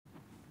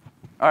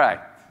All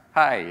right.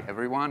 Hi,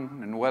 everyone,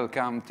 and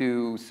welcome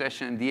to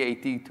session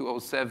DAT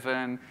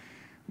 207,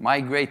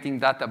 migrating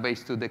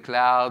database to the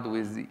cloud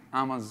with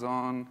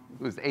Amazon,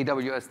 with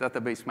AWS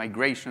Database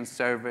Migration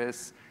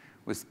Service,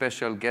 with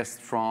special guests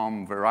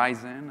from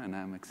Verizon, and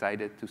I'm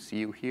excited to see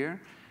you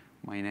here.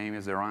 My name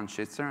is Eran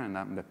Shitzer, and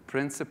I'm the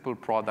Principal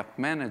Product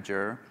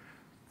Manager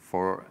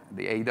for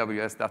the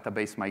AWS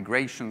Database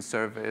Migration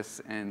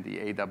Service and the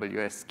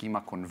AWS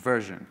Schema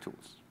Conversion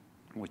tools,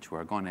 which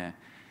we're going to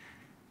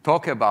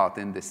talk about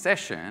in this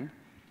session.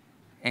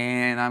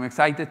 And I'm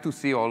excited to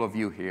see all of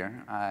you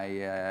here.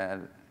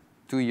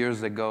 2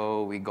 years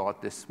ago, we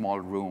got this small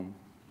room.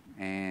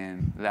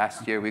 And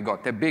last year, we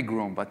got a big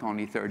room, but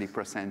only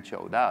 30%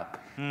 showed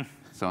up.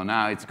 So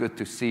now it's good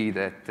to see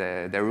that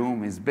the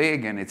room is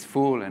big and it's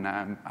full. And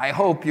I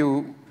hope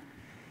you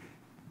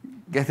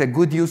get a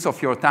good use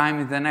of your time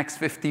in the next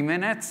 50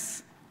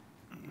 minutes.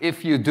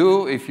 If you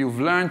do, if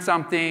you've learned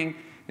something,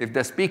 if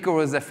the speaker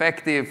was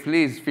effective,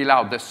 please fill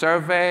out the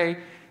survey.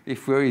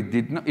 If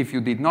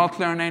you did not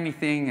learn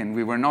anything and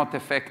we were not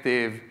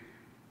effective,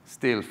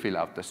 still fill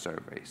out the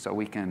survey so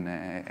we can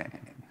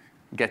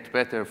get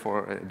better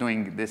for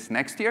doing this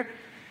next year.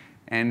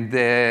 And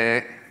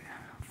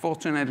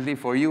fortunately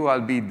for you, I'll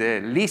be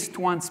the least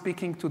one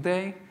speaking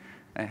today.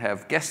 I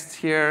have guests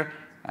here.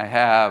 I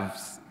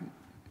have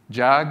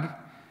Jag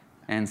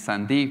and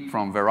Sandeep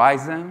from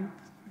Verizon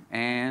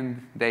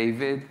and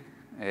David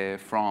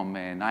from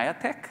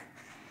Niatech.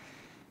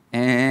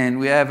 And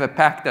we have a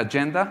packed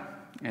agenda.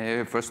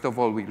 First of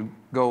all, we'll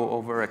go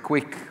over a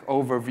quick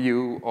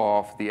overview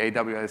of the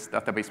AWS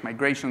Database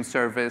Migration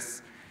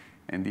Service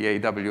and the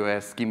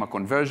AWS Schema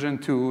Conversion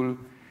tool.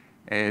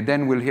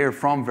 Then we'll hear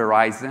from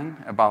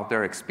Verizon about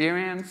their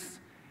experience.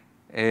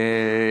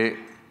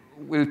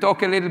 We'll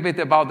talk a little bit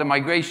about the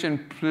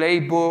migration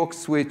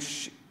playbooks,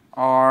 which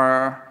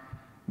are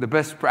the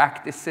best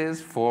practices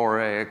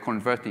for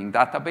converting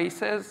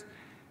databases,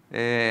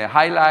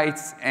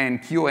 highlights,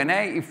 and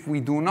Q&A. If we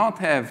do not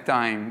have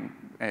time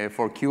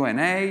for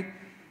Q&A,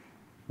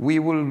 we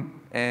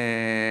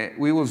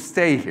will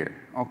stay here,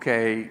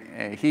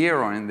 okay, here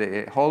or in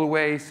the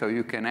hallway, so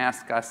you can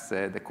ask us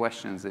the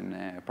questions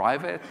in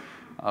private.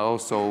 I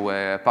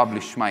also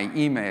publish my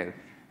email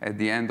at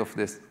the end of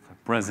this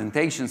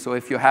presentation, so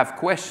if you have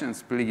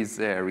questions, please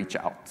reach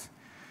out.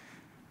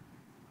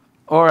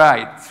 All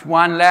right,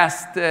 one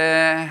last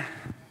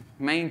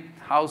main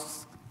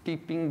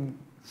housekeeping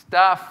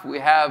stuff. We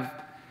have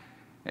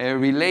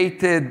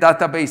related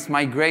database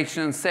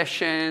migration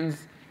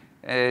sessions.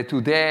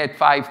 Today at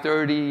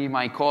 5:30,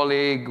 my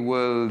colleague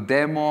will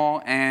demo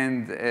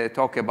and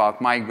talk about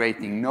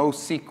migrating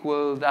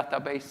NoSQL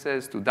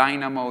databases to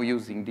Dynamo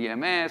using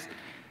DMS.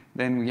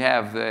 Then we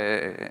have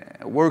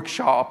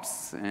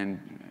workshops and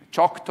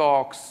chalk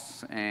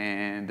talks,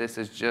 and this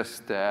is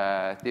just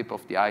the tip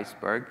of the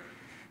iceberg.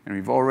 And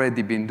we've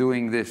already been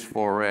doing this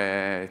for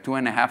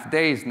 2.5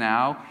 days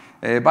now.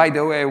 By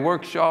the way,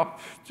 workshop,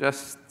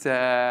 just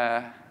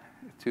to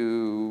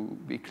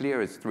be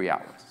clear, is 3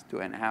 hours,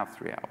 2.5,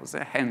 3 hours,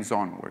 a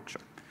hands-on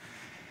workshop.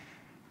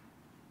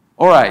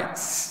 All right,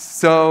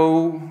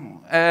 so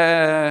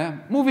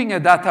moving a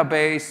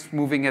database,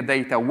 moving a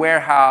data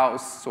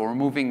warehouse, or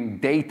moving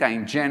data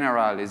in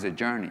general is a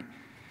journey.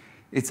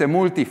 It's a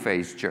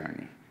multi-phase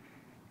journey.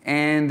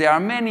 And there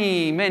are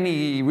many,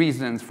 many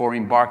reasons for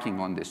embarking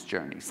on this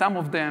journey. Some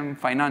of them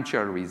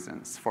financial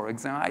reasons. For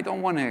example, I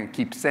don't want to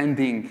keep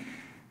sending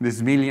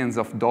these millions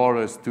of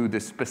dollars to the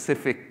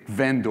specific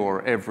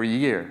vendor every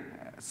year.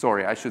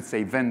 Sorry, I should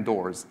say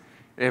vendors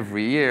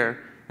every year.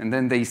 And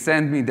then they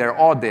send me their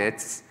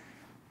audits,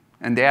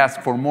 and they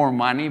ask for more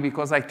money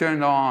because I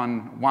turned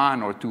on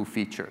 1 or 2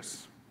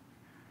 features.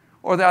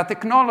 Or there are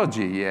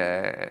technology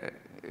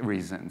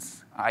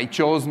reasons. I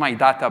chose my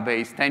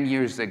database 10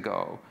 years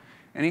ago,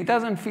 and it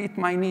doesn't fit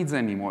my needs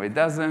anymore. It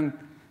doesn't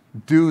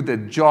do the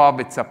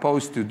job it's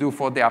supposed to do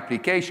for the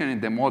application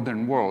in the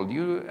modern world.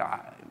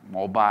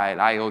 Mobile,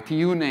 IoT,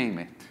 you name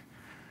it.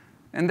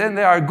 And then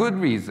there are good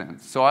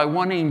reasons. So I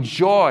want to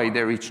enjoy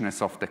the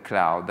richness of the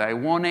cloud. I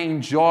want to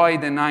enjoy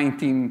the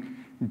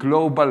 19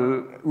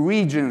 global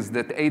regions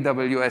that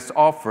AWS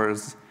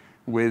offers,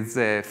 with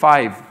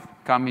 5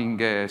 coming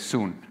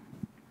soon.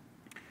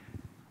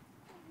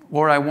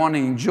 Or I want to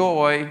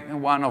enjoy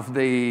one of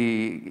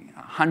the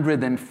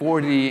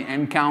 140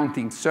 and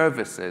counting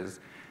services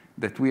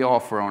that we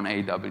offer on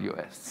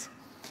AWS.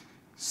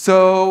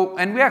 So,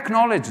 and we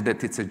acknowledge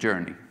that it's a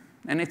journey,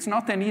 and it's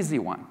not an easy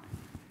one.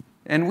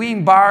 And we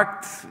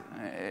embarked,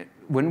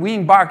 when we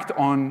embarked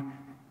on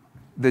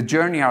the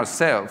journey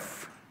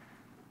ourselves,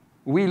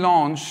 we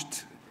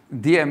launched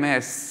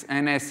DMS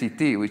and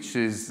SCT, which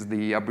is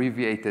the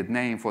abbreviated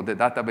name for the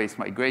Database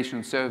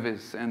Migration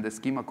Service and the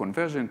Schema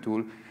Conversion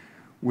tool,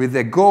 with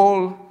a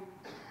goal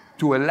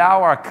to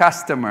allow our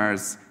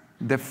customers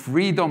the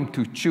freedom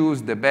to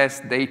choose the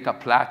best data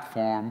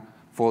platform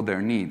for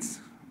their needs.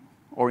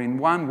 Or in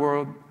one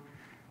word,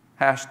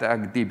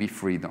 #DB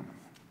freedom.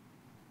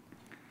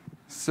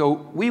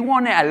 So we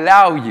want to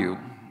allow you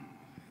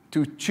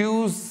to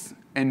choose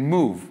and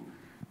move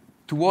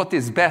to what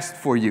is best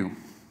for you.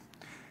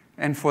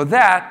 And for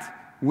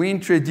that, we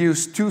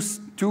introduced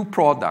two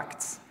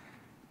products,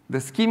 the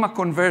Schema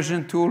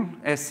Conversion Tool,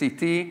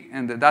 SCT,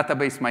 and the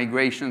Database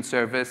Migration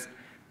Service,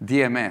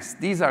 DMS.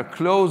 These are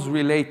close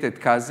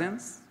related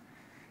cousins.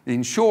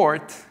 In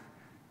short,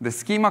 the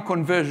Schema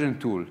Conversion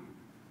Tool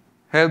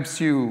helps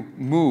you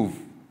move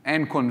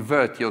and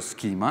convert your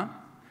schema,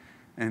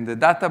 and the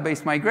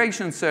Database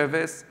Migration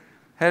Service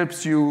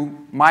helps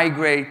you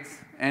migrate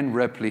and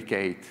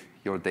replicate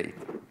your data.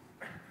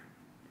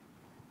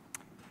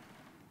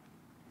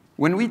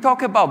 When we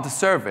talk about the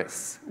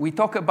service, we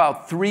talk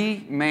about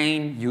three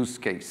main use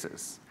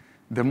cases: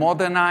 the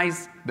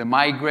modernize, the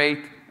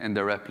migrate, and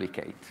the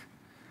replicate.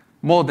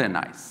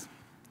 Modernize.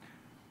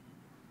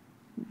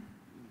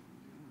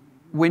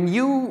 When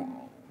you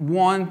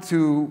want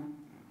to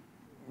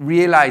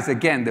realize,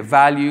 again, the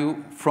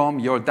value from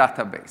your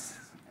database,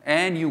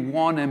 and you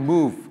want to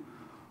move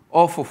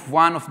off of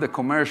one of the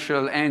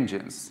commercial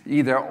engines,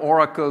 either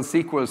Oracle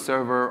SQL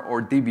Server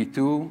or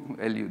DB2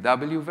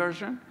 LUW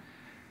version,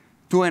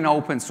 to an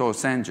open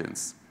source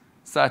engines,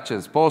 such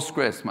as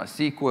Postgres,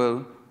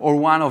 MySQL, or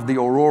one of the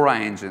Aurora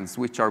engines,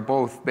 which are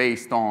both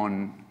based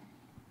on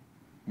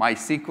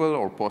MySQL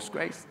or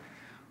Postgres.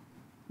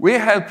 We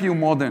help you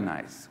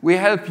modernize. We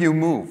help you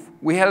move.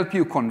 We help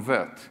you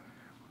convert.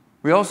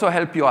 We also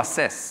help you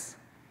assess.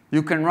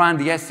 You can run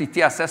the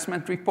SCT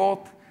assessment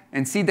report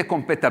and see the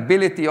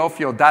compatibility of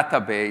your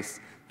database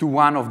to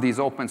one of these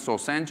open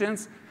source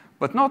engines,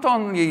 but not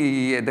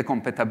only the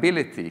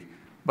compatibility,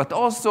 but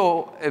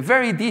also a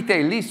very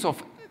detailed list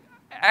of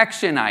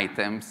action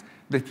items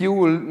that you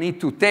will need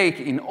to take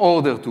in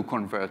order to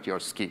convert your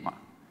schema.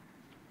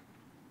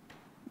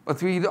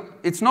 But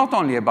it's not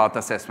only about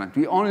assessment.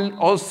 We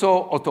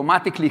also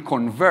automatically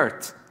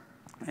convert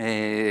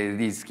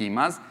these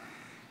schemas.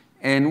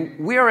 And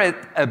we're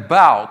at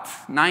about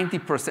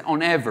 90%,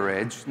 on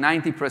average,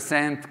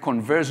 90%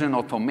 conversion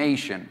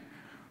automation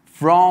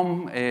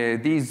from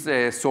these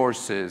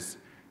sources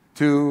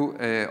to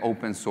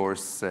open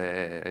source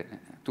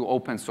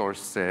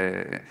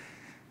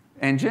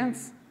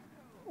engines.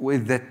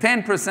 With the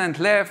 10%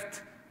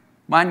 left,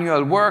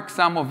 manual work,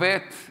 some of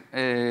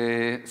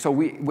it. So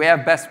we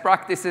have best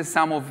practices.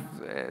 Some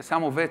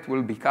of it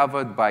will be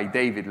covered by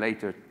David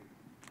later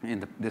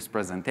in this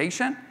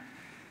presentation.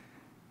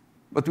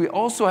 But we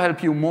also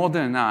help you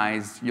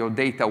modernize your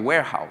data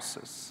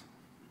warehouses.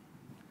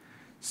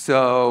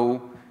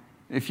 So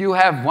if you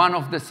have one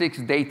of the 6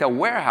 data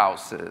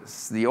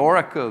warehouses, the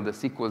Oracle, the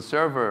SQL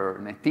Server,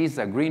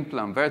 Netezza,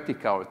 Greenplum,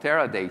 Vertica, or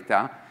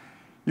Teradata,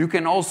 you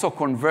can also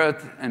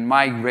convert and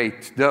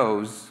migrate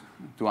those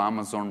to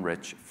Amazon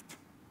Redshift.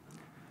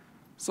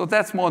 So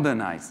that's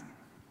modernizing.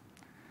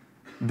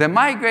 The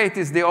migrate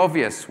is the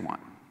obvious one.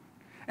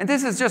 And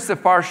this is just a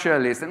partial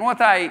list. And what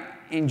I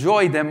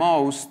enjoy the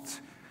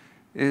most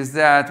is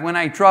that when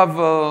I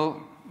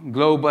travel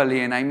globally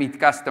and I meet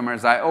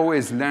customers, I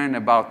always learn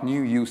about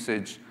new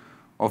usage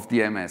of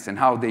DMS and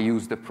how they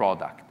use the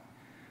product.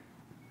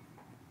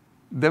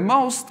 The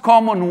most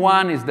common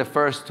one is the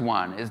first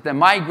one, is the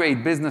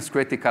migrate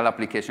business-critical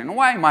application.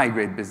 Why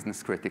migrate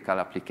business-critical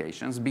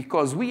applications?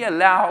 Because we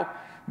allow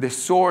the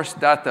source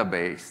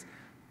database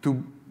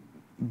to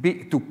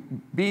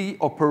be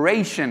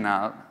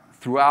operational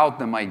throughout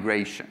the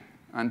migration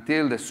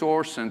until the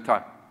source and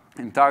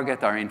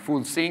target are in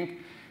full sync,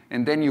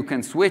 and then you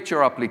can switch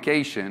your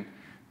application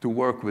to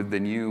work with the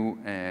new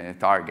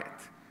target.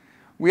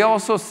 We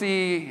also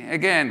see,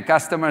 again,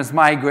 customers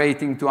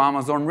migrating to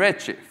Amazon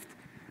Redshift.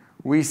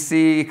 We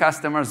see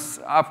customers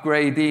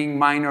upgrading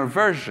minor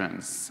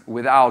versions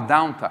without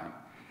downtime.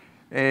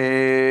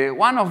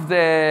 One of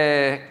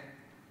the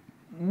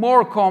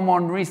more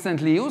common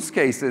recently use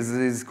cases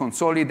is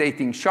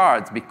consolidating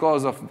shards.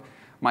 Because of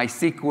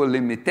MySQL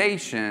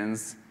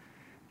limitations,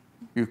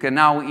 you can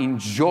now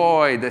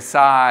enjoy the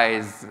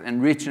size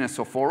and richness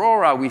of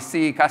Aurora. We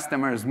see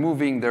customers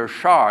moving their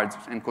shards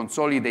and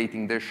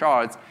consolidating their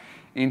shards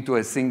into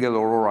a single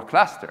Aurora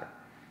cluster.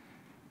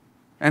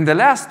 And the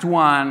last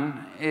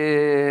one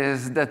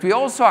is that we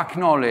also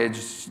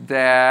acknowledge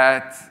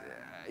that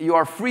you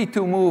are free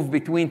to move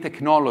between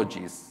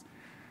technologies.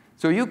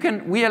 So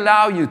we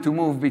allow you to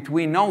move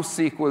between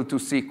NoSQL to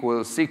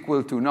SQL,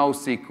 SQL to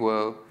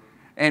NoSQL,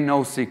 and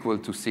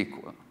NoSQL to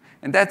SQL.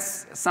 And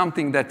that's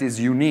something that is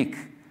unique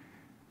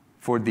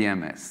for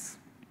DMS.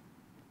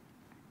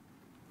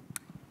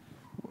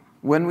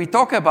 When we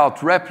talk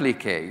about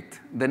replicate,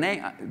 the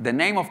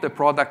name of the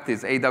product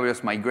is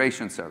AWS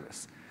Migration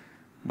Service.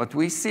 But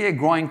we see a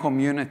growing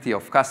community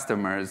of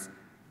customers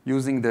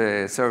using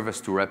the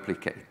service to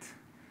replicate.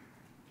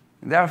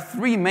 There are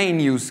 3 main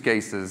use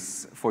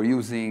cases for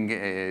using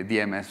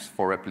DMS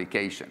for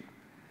replication.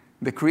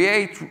 The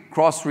create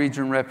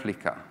cross-region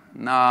replica.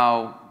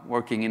 Now,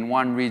 working in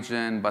one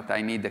region, but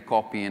I need a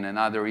copy in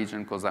another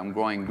region because I'm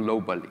growing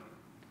globally.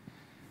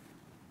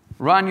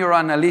 Run your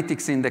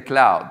analytics in the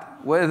cloud.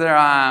 Whether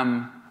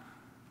I'm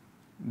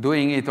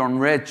doing it on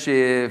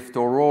Redshift,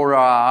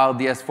 Aurora,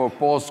 RDS for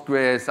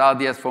Postgres,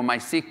 RDS for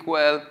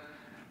MySQL,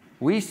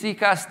 we see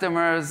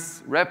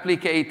customers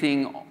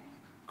replicating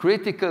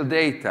critical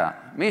data,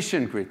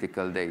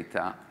 mission-critical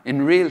data,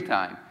 in real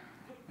time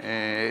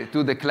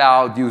to the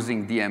cloud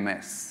using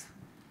DMS.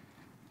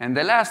 And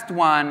the last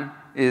one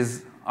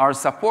is our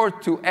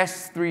support to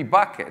S3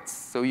 buckets.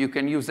 So you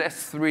can use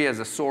S3 as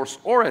a source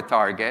or a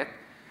target.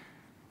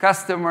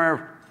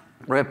 Customer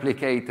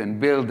replicate and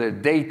build the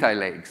data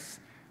lakes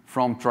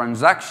from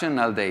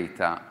transactional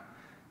data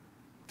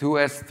to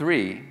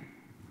S3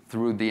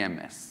 through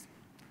DMS.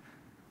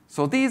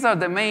 So these are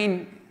the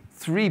main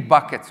 3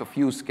 buckets of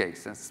use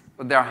cases,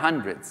 but there are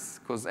hundreds,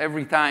 because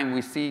every time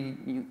we see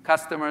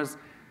customers,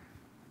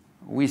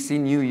 we see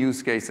new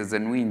use cases,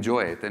 and we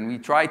enjoy it, and we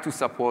try to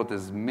support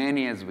as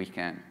many as we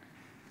can.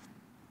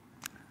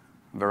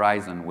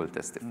 Verizon will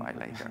testify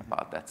later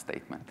about that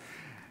statement.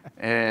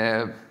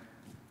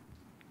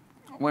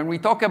 When we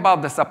talk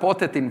about the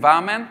supported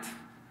environment,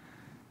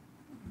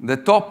 the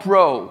top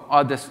row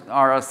are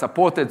our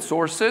supported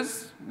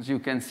sources. As you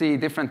can see,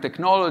 different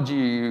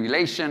technology,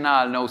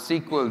 relational,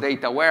 NoSQL,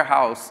 data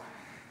warehouse.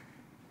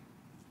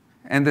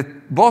 And the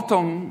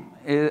bottom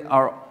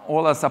are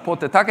all our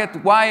supported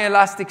target. Why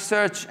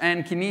Elasticsearch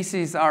and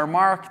Kinesis are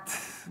marked?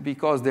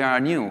 Because they are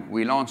new.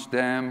 We launched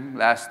them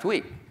last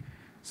week.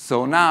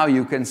 So now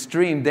you can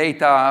stream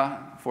data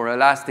for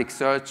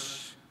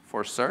Elasticsearch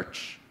for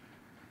search.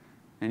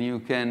 And you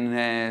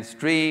can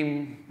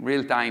stream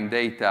real-time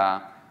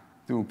data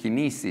to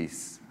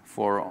Kinesis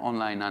for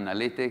online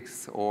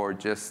analytics, or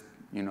just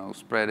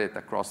spread it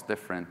across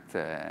different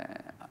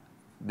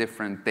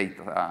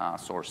data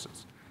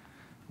sources,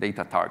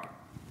 data target,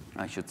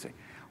 I should say.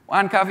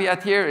 One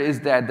caveat here is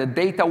that the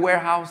data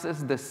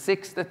warehouses, the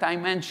 6 that I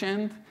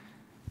mentioned,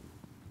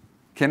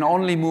 can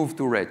only move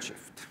to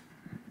Redshift.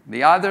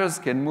 The others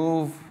can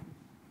move.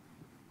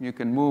 You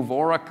can move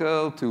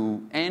Oracle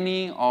to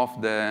any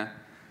of the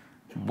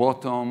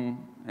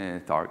bottom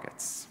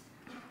targets.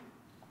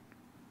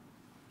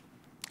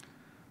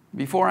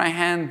 Before I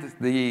hand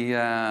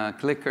the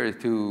clicker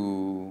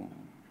to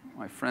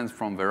my friends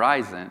from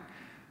Verizon,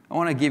 I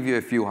want to give you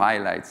a few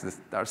highlights that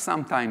are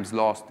sometimes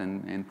lost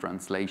in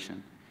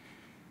translation.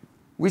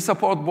 We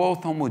support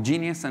both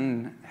homogeneous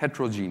and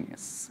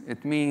heterogeneous.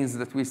 It means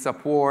that we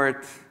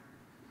support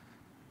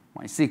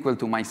MySQL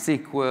to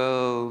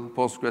MySQL,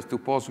 Postgres to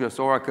Postgres,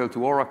 Oracle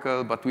to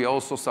Oracle, but we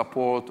also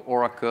support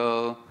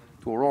Oracle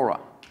to Aurora.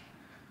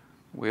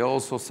 We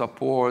also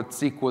support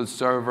SQL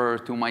Server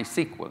to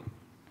MySQL.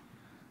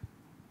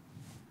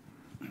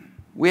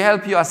 We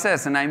help you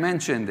assess, and I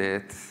mentioned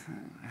it,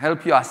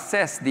 help you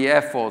assess the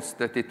efforts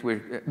that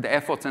the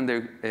efforts and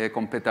the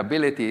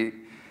compatibility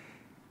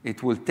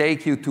it will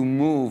take you to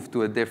move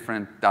to a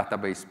different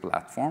database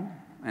platform.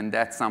 And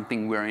that's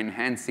something we're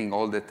enhancing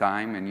all the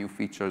time, and new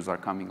features are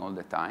coming all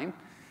the time.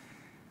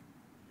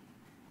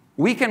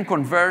 We can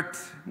convert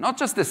not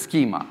just the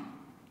schema.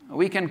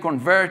 We can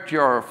convert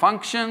your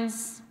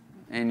functions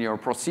and your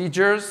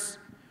procedures.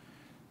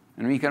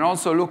 And we can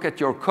also look at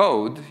your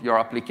code, your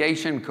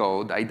application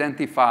code,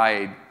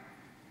 identify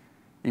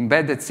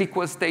embedded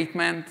SQL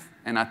statement,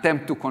 and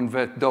attempt to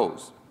convert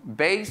those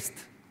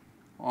based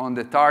on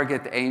the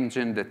target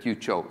engine that you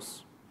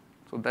chose.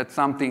 So that's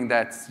something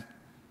that's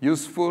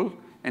useful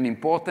and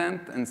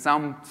important, and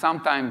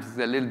sometimes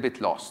a little bit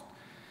lost.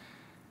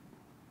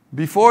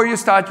 Before you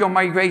start your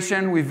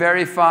migration, we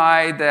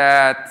verify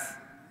that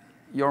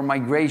your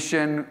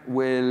migration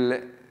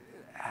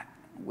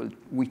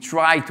we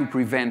try to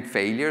prevent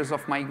failures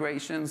of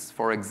migrations.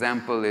 For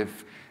example,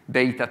 if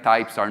data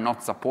types are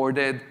not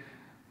supported,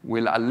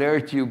 we'll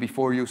alert you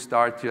before you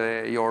start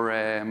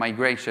your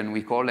migration.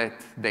 We call it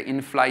the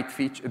in-flight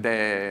feature,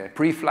 the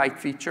pre-flight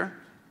feature.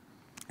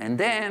 And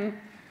then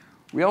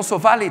we also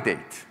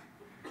validate.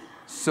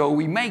 So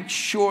we make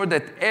sure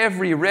that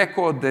every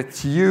record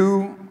that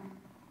you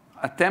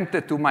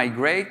attempted to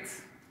migrate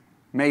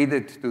made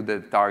it to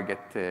the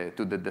target,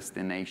 to the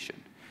destination.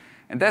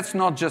 And that's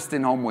not just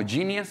in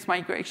homogeneous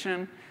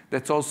migration,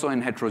 that's also in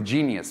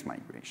heterogeneous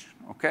migration,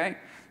 okay?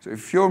 So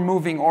if you're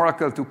moving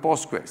Oracle to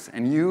Postgres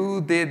and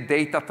you did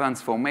data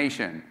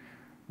transformation,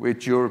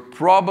 which you're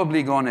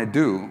probably going to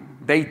do,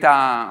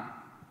 data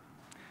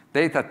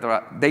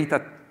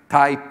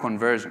type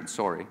conversion,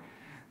 sorry,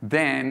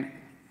 then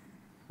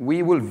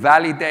we will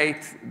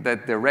validate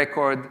that the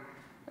record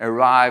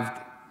arrived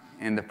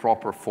in the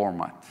proper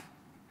format.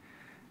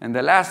 And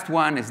the last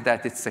one is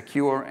that it's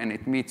secure and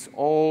it meets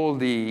all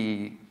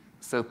the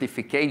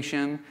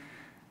certification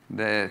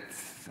that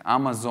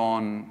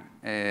Amazon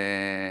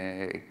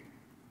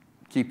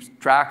keeps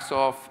tracks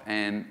of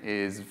and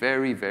is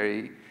very,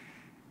 very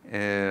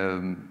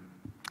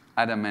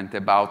adamant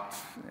about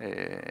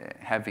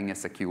having a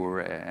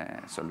secure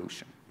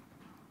solution.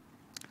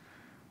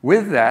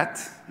 With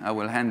that, I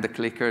will hand the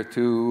clicker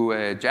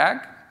to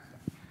Jag.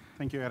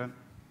 Thank you, Aaron.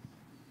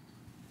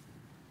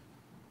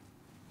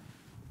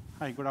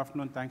 Hi, good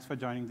afternoon. Thanks for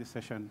joining this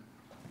session.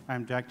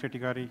 I'm Jag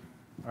Chettigari,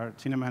 our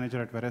Senior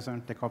Manager at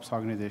Verizon TechOps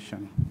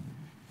Organization.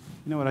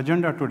 In our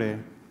agenda today,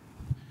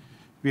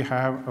 we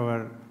have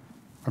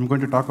I'm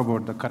going to talk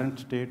about the current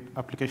state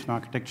application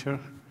architecture,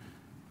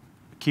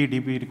 key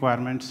DB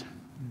requirements,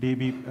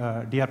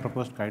 DR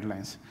proposed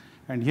guidelines.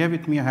 And here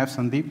with me, I have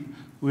Sandeep,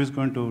 who is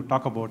going to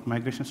talk about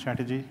migration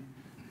strategy,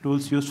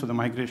 tools used for the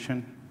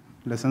migration,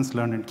 lessons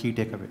learned, and key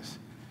takeaways.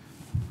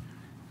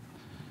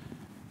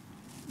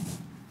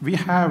 We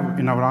have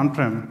in our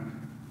on-prem,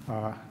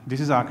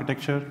 this is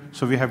architecture.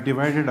 So we have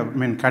divided,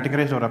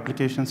 categorized our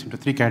applications into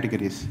 3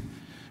 categories: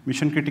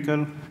 mission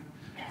critical,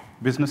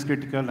 business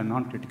critical, and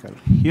non-critical.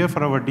 Here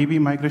for our DB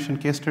migration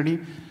case study,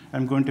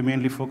 I'm going to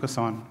mainly focus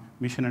on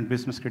mission and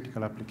business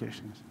critical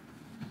applications.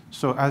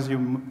 So as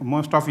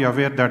most of you are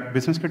aware that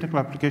business critical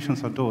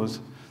applications are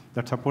those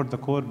that support the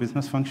core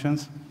business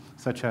functions,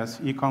 such as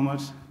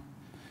e-commerce,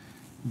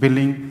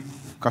 billing,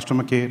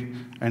 customer care,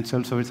 and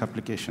self-service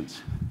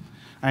applications.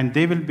 And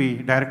they will be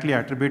directly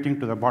attributing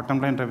to the bottom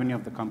line revenue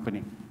of the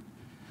company.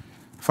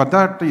 For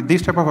that,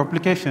 these type of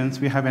applications,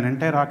 we have an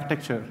entire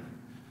architecture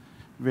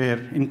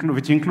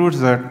which includes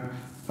the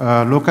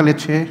local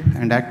HA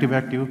and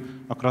active-active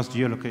across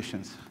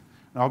geolocations.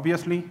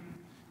 Obviously,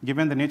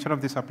 given the nature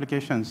of these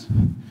applications,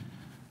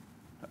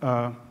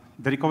 the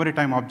recovery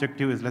time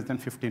objective is less than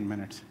 15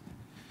 minutes.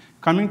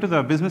 Coming to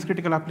the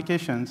business-critical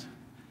applications,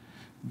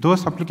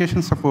 those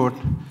applications support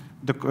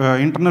the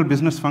internal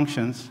business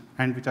functions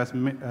and which has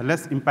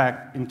less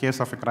impact in case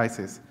of a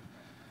crisis.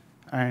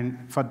 And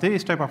for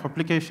these type of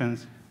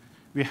applications,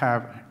 we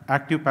have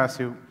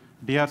active-passive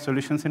DR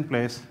solutions in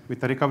place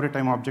with a recovery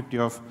time objective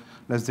of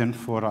less than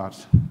 4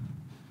 hours.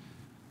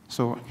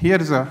 So here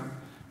is a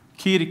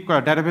key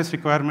database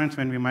requirements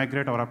when we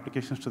migrate our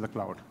applications to the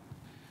cloud.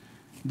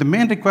 The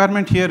main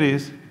requirement here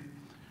is,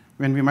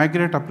 when we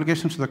migrate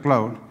applications to the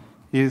cloud,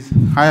 is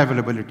high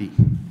availability,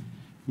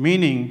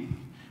 meaning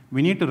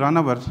we need to run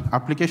our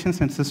applications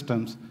and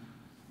systems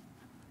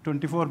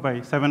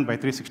 24/7 by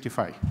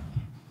 365.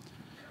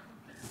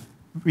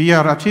 We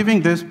are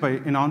achieving this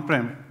in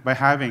on-prem by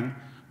having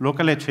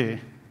local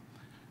HA,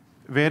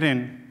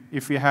 wherein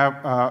if we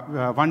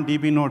have one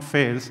DB node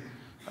fails,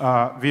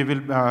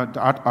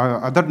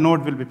 other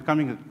node will be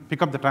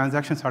pick up the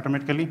transactions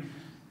automatically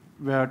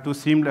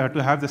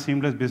to have the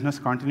seamless business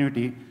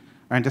continuity,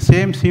 and the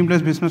same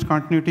seamless business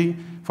continuity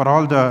for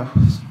all the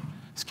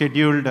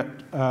scheduled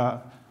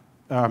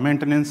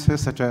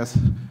maintenances such as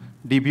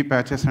DB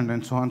patches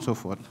and so on and so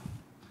forth.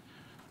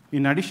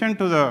 In addition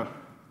to the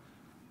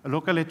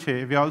local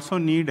HA, we also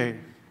need a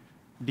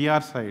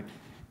DR side,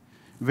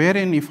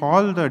 wherein if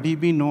all the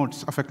DB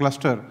nodes of a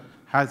cluster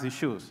has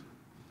issues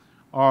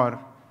or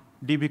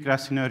DB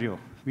crash scenario,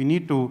 we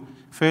need to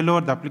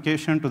failover the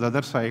application to the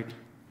other side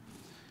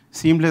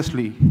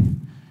seamlessly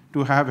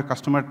to have a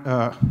customer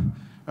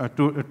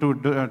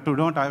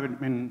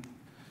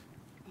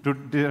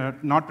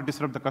not to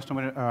disrupt the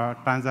customer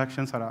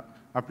transactions or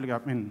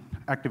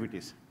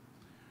activities.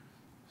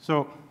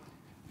 So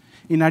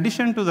in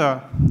addition to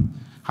the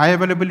high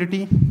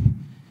availability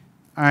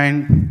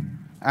and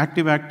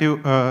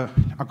active-active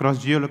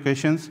across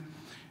geolocations,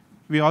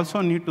 we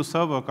also need to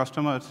serve our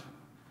customers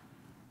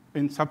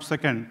in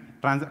sub-second,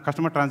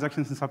 customer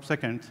transactions in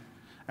sub-seconds,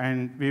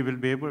 and we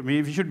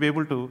should be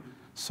able to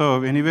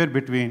serve anywhere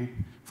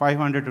between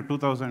 500 to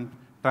 2,000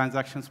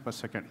 transactions per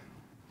second.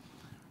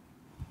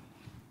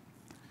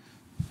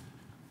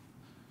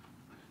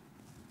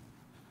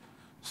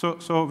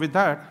 So with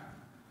that,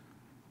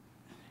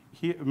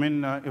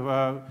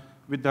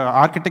 with the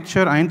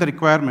architecture and the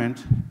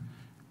requirements,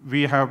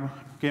 we have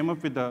came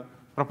up with the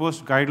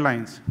proposed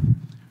guidelines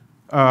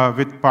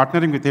with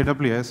partnering with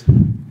AWS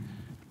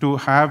to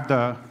have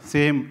the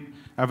same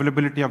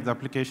availability of the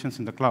applications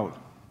in the cloud.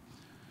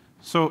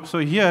 So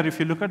here, if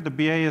you look at the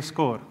BIS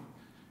score,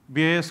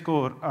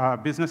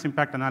 business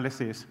impact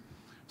analysis,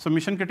 so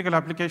mission-critical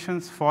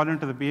applications fall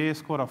into the BIS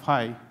score of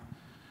high,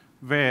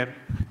 where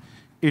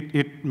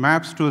it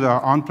maps to the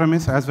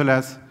on-premise as well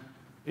as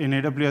in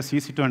AWS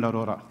EC2 and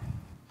Aurora.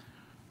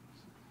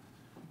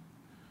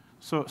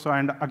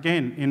 And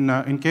again,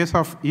 in case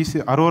of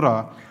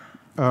Aurora,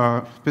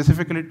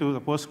 specifically to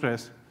the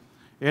Postgres,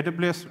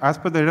 AWS, as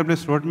per the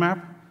AWS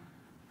roadmap,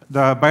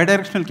 the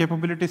bidirectional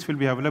capabilities will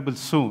be available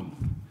soon.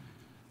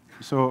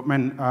 So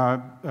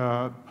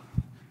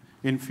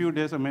in few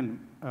days, we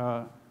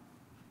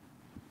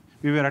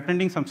were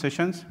attending some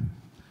sessions,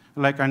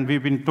 and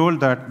we've been told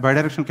that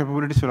bidirectional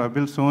capabilities will be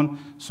available soon,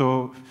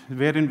 so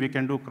wherein we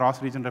can do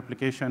cross-region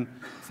replication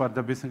for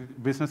the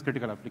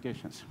business-critical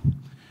applications.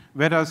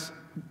 Whereas,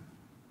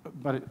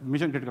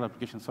 mission-critical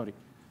applications, sorry.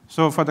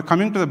 So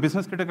coming to the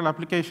business-critical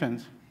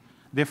applications,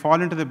 they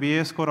fall into the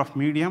BIS score of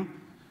medium,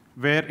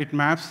 where it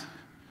maps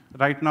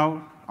right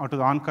now out to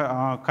the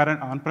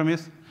current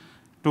on-premise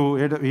to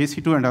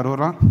EC2 and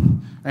Aurora,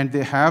 and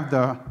they have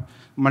the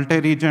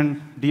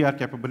multi-region DR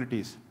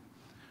capabilities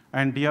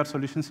and DR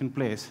solutions in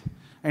place.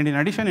 And in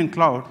addition, in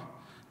cloud,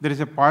 there is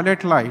a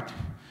pilot light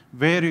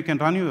where you can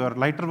run your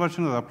lighter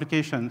version of the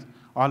applications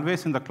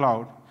always in the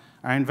cloud,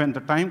 and when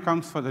the time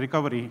comes for the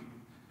recovery,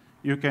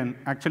 you can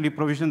actually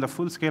provision the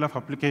full scale of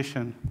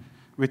application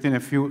within a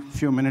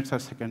few minutes or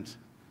seconds.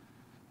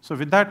 So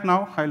with that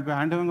now, I'll be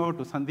handing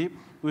over to Sandeep,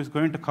 who is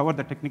going to cover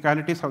the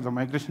technicalities of the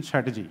migration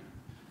strategy.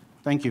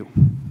 Thank you.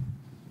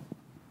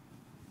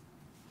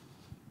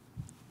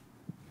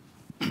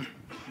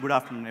 Good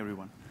afternoon,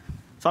 everyone.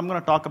 So I'm going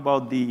to talk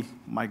about the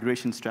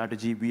migration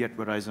strategy we at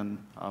Verizon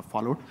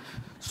followed.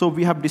 So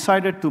we have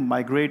decided to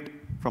migrate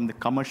from the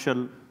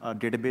commercial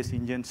database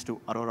engines to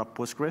Aurora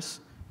Postgres,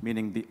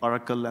 meaning the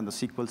Oracle and the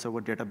SQL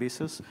Server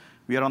databases.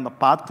 We are on the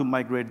path to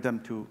migrate them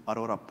to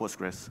Aurora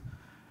Postgres.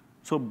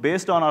 So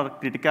based on our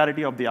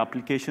criticality of the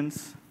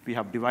applications, we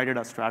have divided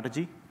our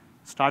strategy.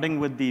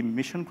 Starting with the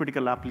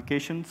mission-critical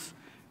applications,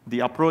 the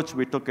approach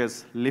we took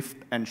is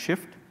lift and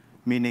shift,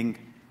 meaning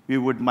we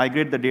would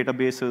migrate the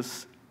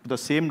databases to the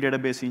same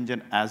database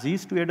engine as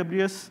is to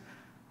AWS.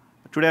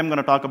 Today, I'm going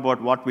to talk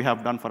about what we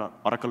have done for our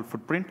Oracle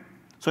footprint.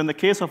 So in the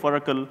case of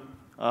Oracle,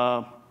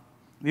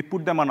 we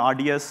put them on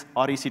RDS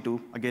or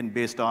EC2, again,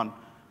 based on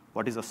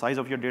what is the size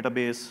of your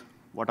database,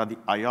 what are the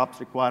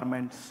IOPS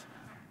requirements,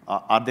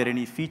 are there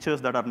any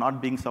features that are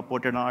not being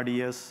supported on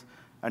RDS,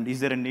 and is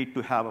there a need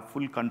to have a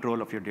full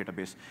control of your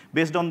database?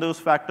 Based on those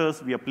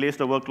factors, we have placed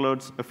the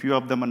workloads, a few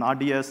of them on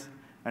RDS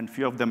and a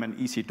few of them in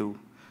EC2.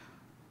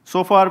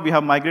 So far, we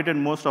have migrated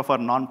most of our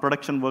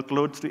non-production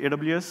workloads to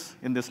AWS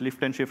in this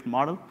lift and shift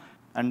model,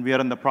 and we are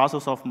in the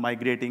process of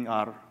migrating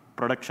our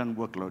production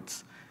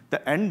workloads.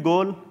 The end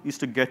goal is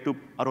to get to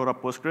Aurora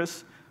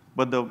Postgres,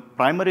 but the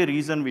primary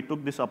reason we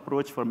took this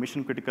approach for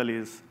mission critical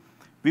is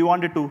we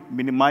wanted to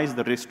minimize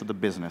the risk to the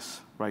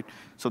business, right?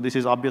 So this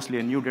is obviously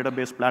a new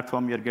database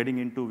platform we are getting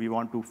into. We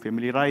want to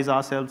familiarize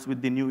ourselves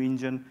with the new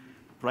engine,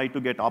 try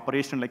to get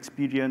operational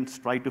experience,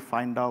 try to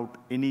find out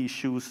any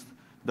issues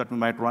that we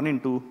might run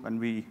into when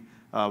we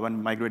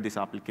migrate these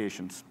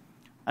applications.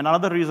 And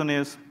another reason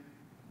is,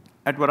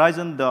 at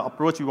Verizon, the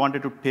approach we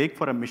wanted to take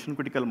for a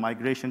mission-critical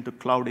migration to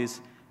cloud is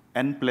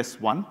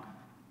N+1,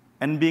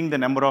 N being the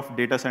number of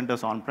data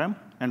centers on-prem,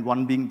 and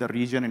 1 being the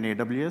region in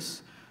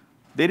AWS.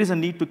 There is a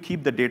need to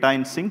keep the data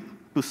in sync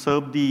to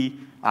serve the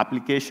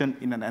application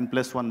in an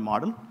N+1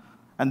 model.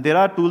 And there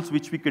are tools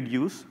which we could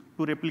use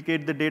to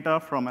replicate the data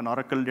from an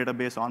Oracle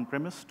database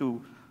on-premise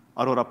to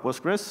Aurora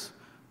Postgres.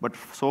 But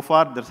so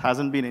far, there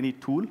hasn't been any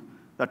tool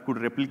that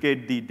could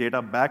replicate the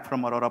data back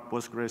from Aurora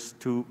Postgres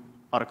to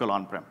Oracle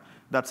on-prem.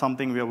 That's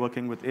something we are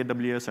working with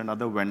AWS and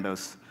other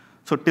vendors.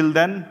 So till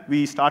then,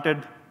 we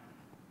started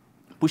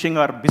pushing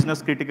our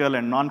business critical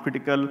and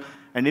non-critical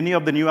and any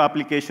of the new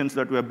applications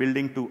that we are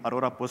building to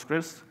Aurora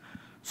Postgres.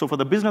 So for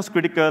the business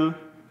critical,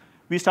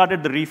 we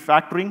started the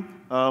refactoring.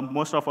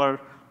 Most of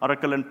our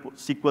Oracle and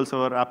SQL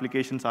Server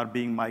applications are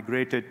being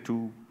migrated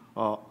to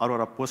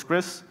Aurora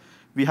Postgres.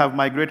 We have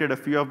migrated a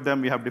few of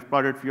them. We have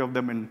deployed a few of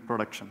them in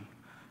production.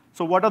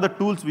 So what are the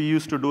tools we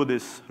use to do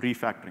this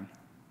refactoring?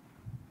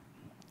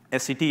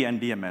 SCT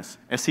and DMS.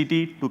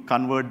 SCT to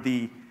convert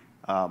the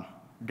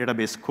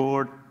database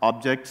code,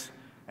 objects,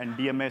 and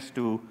DMS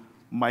to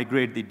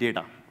migrate the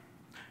data.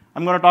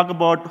 I'm going to talk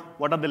about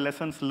what are the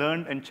lessons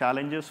learned and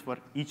challenges for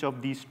each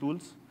of these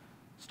tools,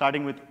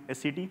 starting with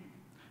SCT.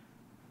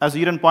 As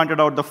Ian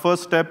pointed out, the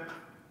first step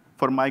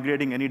for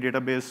migrating any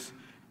database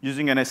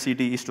using an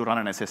SCT is to run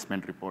an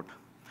assessment report.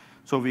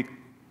 So we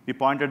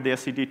pointed the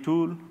SCT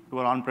tool to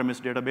our on-premise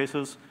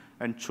databases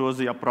and chose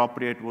the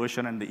appropriate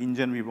version and the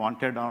engine we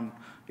wanted on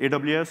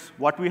AWS.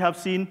 What we have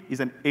seen is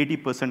an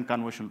 80%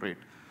 conversion rate.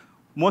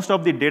 Most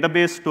of the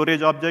database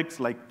storage objects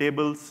like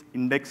tables,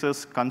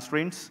 indexes,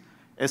 constraints,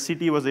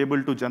 SCT was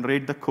able to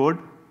generate the code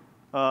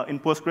in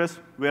Postgres,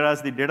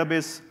 whereas the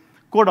database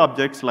code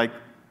objects like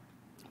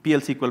PL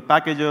SQL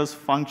packages,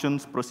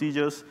 functions,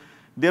 procedures,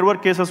 there were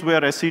cases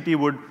where SCT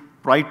would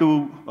try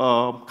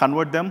to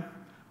convert them.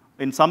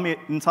 In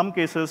some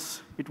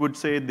cases, it would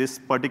say this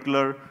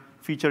particular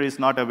feature is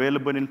not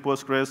available in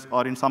Postgres,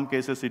 or in some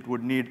cases, it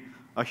would need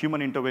a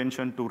human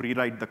intervention to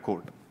rewrite the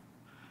code.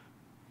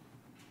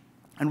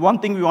 And one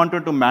thing we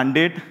wanted to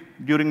mandate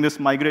during this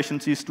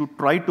migrations is to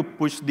try to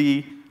push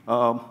the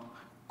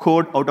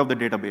code out of the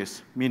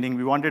database, meaning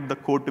we wanted the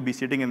code to be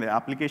sitting in the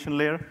application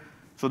layer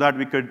so that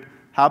we could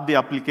have the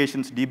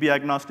applications DB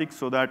agnostic,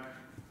 so that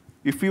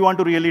if we want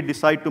to really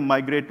decide to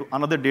migrate to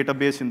another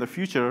database in the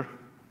future,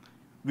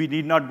 we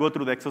need not go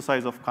through the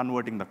exercise of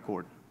converting the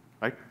code,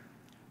 right?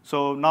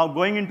 So now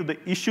going into the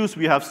issues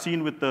we have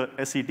seen with the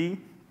SCT,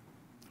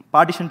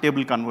 partition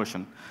table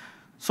conversion.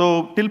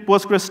 So till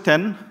Postgres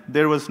 10,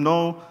 there was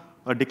no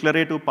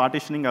declarative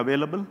partitioning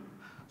available.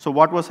 So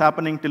what was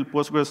happening till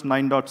Postgres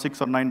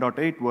 9.6 or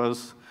 9.8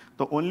 was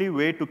the only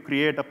way to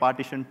create a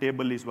partition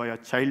table is via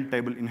child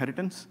table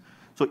inheritance.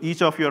 So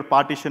each of your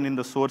partition in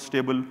the source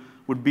table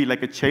would be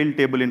like a child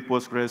table in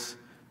Postgres,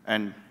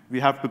 and we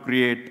have to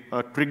create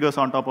triggers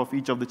on top of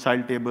each of the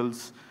child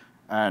tables,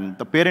 and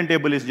the parent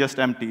table is just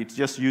empty. It's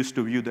just used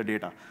to view the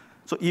data.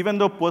 So even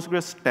though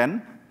Postgres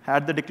 10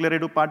 had the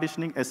declarative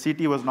partitioning,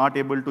 SCT was not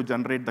able to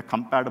generate the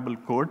compatible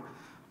code.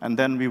 And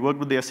then we worked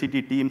with the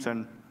SCT teams,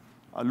 and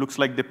looks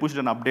like they pushed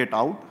an update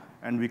out,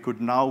 and we could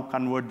now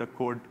convert the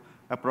code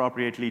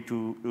appropriately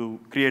to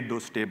create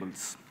those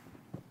tables.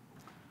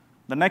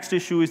 The next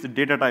issue is the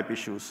data type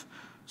issues.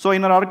 So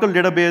in our Oracle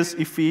database,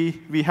 if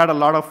we had a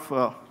lot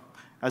of,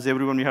 as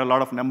everyone, we had a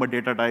lot of number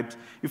data types.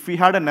 If we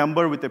had a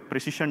number with a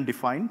precision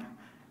defined,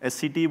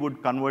 SCT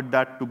would convert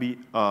that to be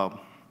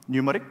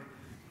numeric.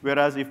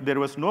 whereas if there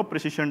was no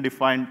precision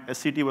defined,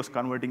 SCT was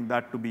converting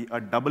that to be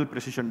a double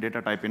precision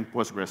data type in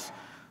Postgres.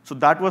 So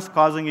that was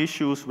causing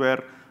issues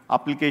where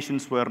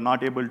applications were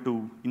not able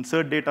to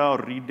insert data or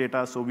read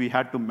data, so we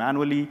had to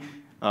manually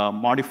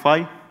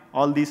modify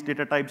all these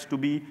data types to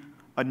be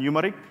a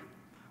numeric,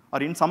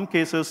 or in some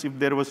cases, if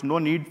there was no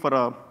need for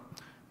a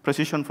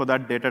precision for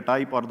that data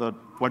type or the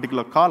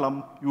particular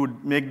column, you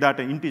would make that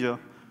an integer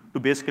to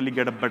basically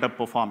get a better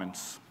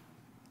performance.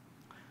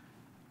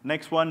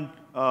 Next one,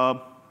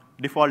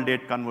 default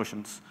date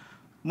conversions.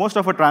 Most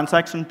of our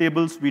transaction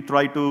tables, we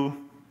try to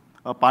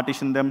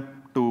partition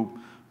them to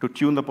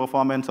tune the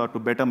performance or to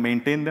better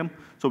maintain them.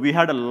 So we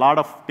had a lot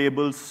of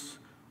tables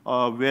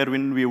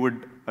wherein we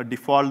would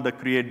default the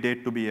create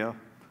date to be a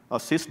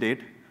sys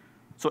date.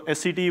 So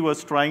SCT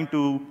was trying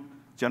to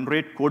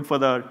generate code for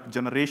the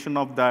generation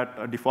of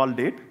that default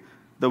date.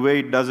 The way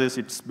it does is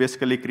it's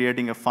basically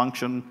creating a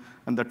function,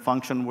 and that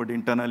function would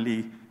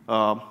internally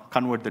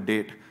convert the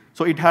date.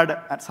 So it had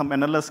some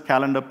NLS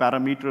calendar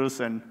parameters,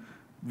 and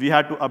we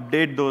had to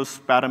update those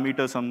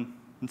parameters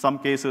in some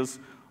cases,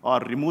 or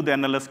remove the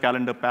NLS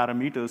calendar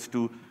parameters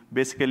to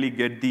basically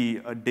get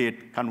the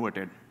date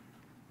converted.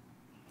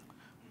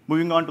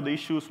 Moving on to the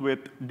issues with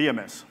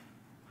DMS.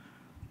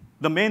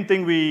 The main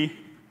thing we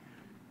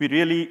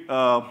really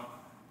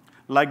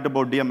liked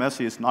about DMS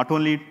is not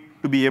only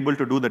to be able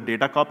to do the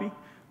data copy,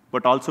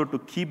 but also to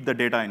keep the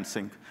data in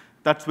sync.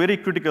 That's very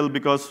critical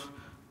because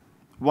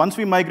once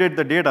we migrate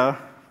the data,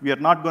 we are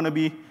not going to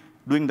be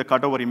doing the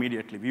cutover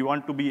immediately. We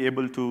want to be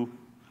able to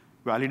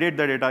validate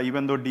the data.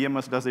 Even though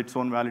DMS does its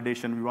own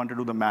validation, we want to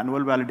do the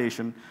manual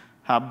validation,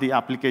 have the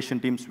application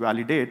teams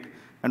validate.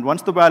 And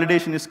once the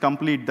validation is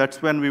complete,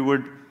 that's when we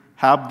would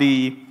have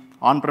the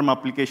on-prem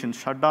application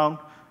shut down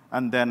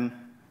and then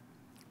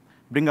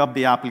bring up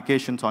the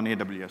applications on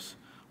AWS.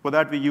 For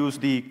that, we use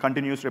the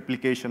continuous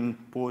replication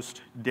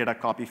post data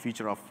copy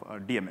feature of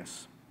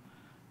DMS.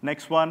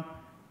 Next one,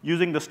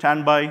 using the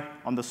standby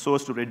on the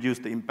source to reduce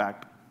the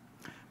impact.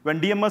 When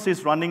DMS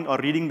is running or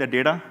reading the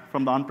data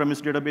from the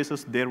on-premise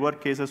databases, there were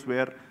cases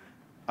where,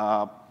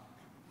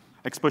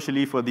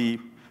 especially for the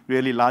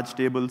really large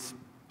tables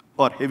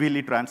or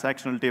heavily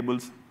transactional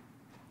tables,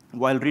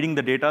 while reading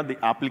the data, the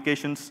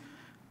applications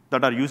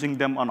that are using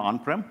them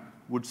on-prem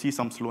would see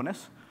some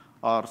slowness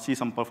or see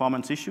some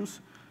performance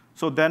issues.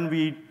 So then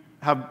we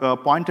have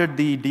pointed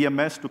the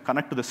DMS to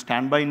connect to the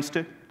standby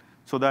instead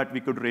so that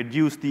we could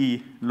reduce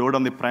the load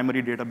on the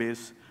primary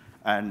database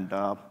and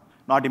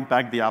not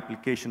impact the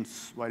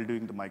applications while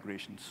doing the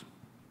migrations.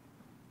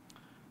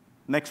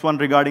 Next one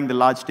regarding the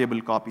large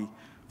table copy.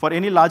 For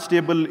any large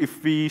table,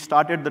 if we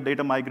started the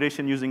data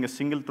migration using a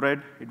single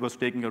thread, it was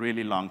taking a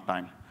really long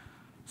time.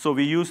 So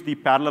we used the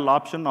parallel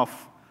option of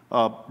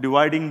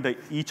dividing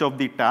each of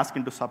the tasks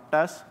into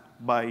subtasks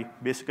by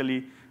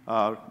basically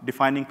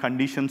defining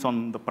conditions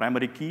on the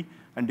primary key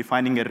and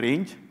defining a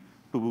range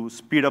to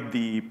speed up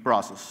the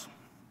process.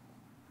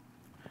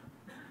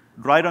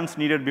 Dry runs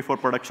needed before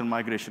production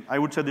migration. I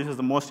would say this is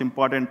the most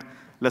important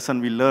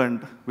lesson we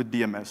learned with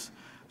DMS.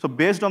 So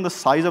based on the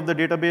size of the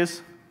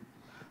database,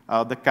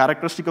 the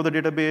characteristic of the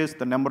database,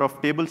 the number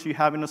of tables you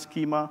have in a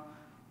schema,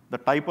 the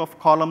type of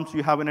columns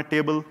you have in a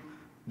table,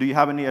 do you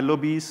have any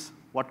LOBs,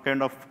 what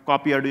kind of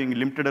copy are you doing,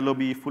 limited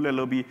LOB, full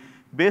LOB.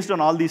 Based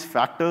on all these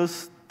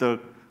factors, the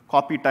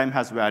copy time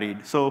has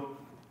varied. So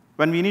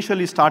when we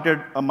initially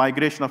started a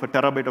migration of a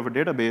terabyte of a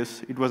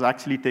database, it was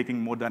actually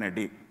taking more than a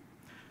day.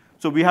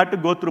 So we had to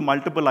go through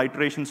multiple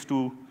iterations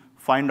to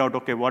find out,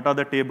 OK, what are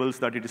the tables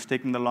that it is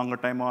taking the longer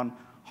time on?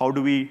 How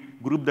do we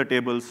group the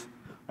tables?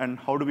 And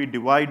how do we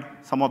divide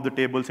some of the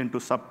tables into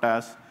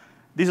subtasks?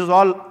 This is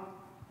all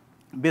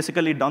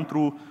basically done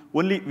through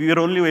we were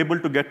only able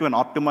to get to an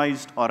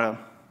optimized or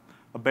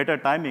a better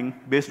timing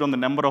based on the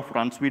number of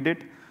runs we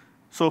did.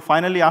 So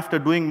finally, after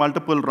doing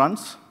multiple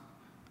runs,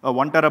 a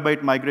 1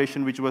 terabyte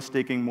migration, which was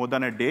taking more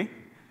than a day,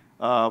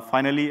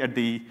 finally,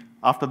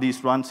 after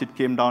these runs, it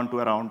came down to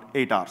around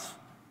 8 hours,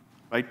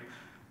 right?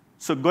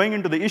 So going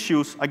into the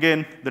issues,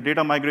 again, the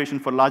data migration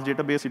for large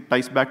database, it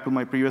ties back to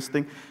my previous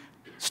thing.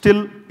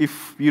 Still,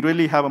 if you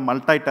really have a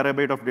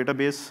multi-terabyte of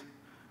database,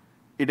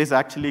 it is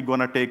actually going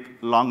to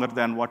take longer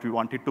than what we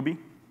want it to be.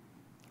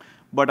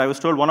 But I was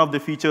told one of the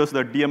features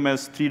that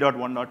DMS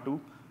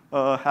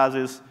 3.1.2 has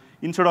is,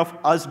 instead of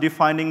us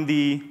defining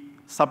the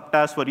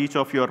subtasks for each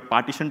of your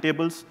partition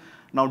tables,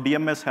 now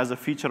DMS has a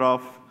feature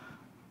of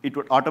it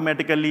would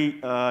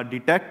automatically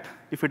detect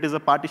if it is a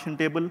partition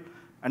table,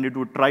 and it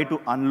would try to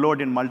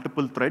unload in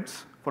multiple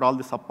threads for all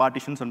the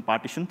subpartitions and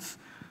partitions.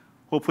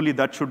 Hopefully,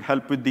 that should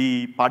help with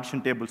the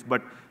partition tables.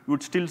 But we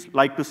would still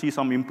like to see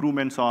some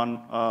improvements on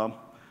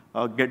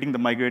migrating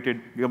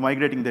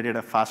the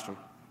data faster.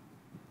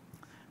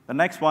 The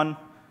next one,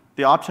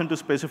 the option to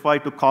specify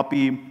to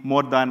copy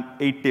more than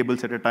 8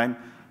 tables at a time.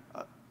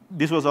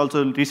 This was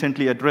also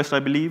recently addressed, I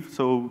believe.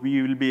 So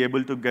we will be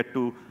able to get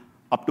to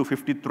up to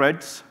 50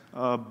 threads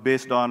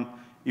based on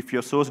if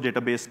your source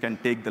database can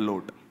take the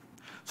load.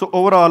 So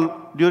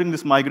overall, during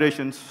these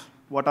migrations,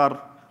 what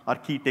are our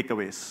key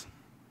takeaways?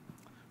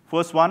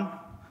 First one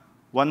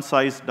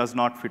size does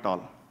not fit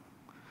all.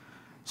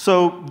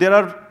 So there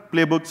are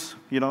playbooks.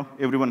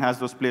 Everyone has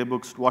those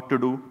playbooks, what to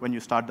do when you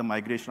start the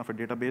migration of a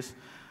database.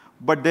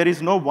 But there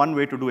is no one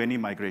way to do any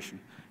migration.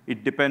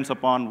 It depends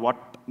upon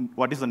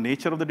what is the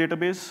nature of the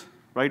database,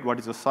 right? What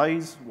is the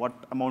size? What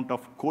amount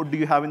of code do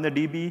you have in the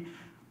DB?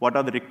 What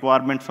are the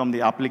requirements from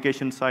the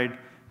application side?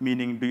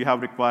 Meaning, do you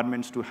have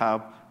requirements to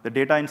have the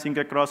data in sync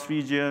across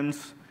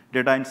regions,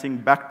 data in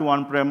sync back to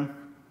on-prem?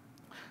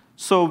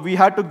 So we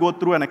had to go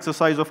through an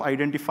exercise of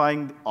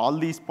identifying all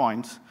these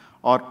points,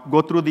 or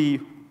go through the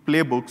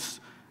playbooks,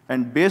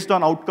 and based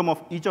on outcome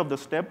of each of the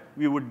steps,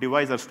 we would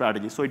devise our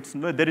strategy. So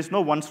there is no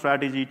one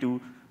strategy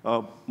to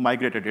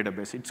migrate a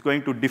database. It's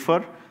going to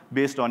differ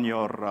based on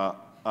your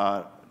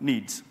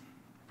needs.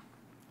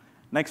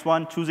 Next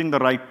one, choosing the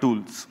right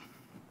tools.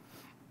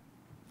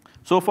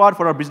 So far,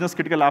 for our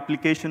business-critical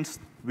applications,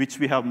 which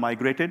we have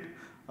migrated,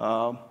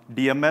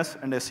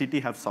 DMS and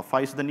SCT have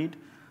sufficed the need.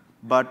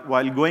 But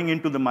while going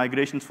into the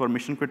migrations for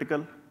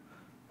mission-critical,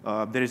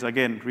 there is,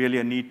 again, really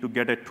a need to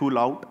get a tool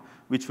out,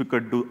 which we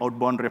could do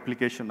outbound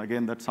replication.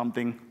 Again, that's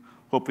something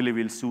hopefully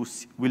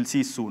we'll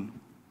see soon.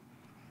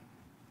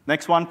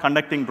 Next one,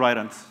 conducting dry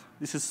runs.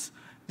 This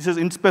is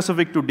in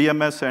specific to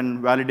DMS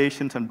and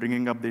validations and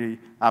bringing up the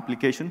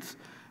applications.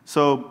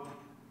 So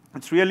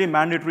it's really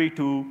mandatory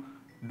to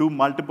do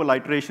multiple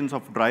iterations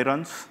of dry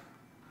runs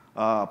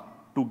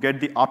to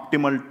get the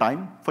optimal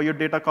time for your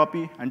data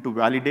copy and to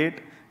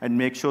validate and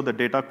make sure the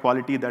data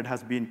quality that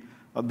has been,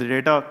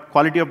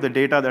 quality of the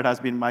data that has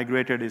been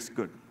migrated is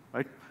good,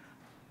 right?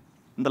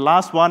 And the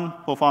last one,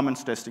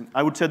 performance testing.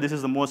 I would say this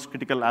is the most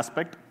critical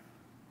aspect.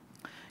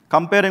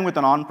 Comparing with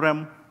an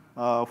on-prem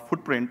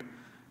footprint,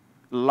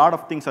 a lot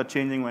of things are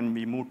changing when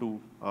we move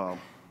to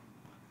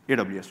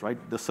AWS,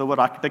 right? The server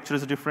architecture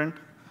is different.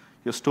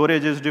 Your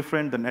storage is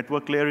different. The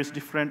network layer is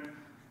different.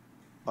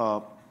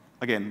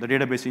 Again, the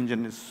database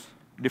engine is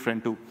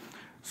different, too.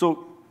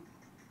 So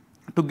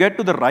to get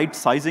to the right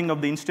sizing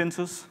of the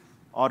instances,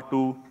 or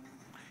to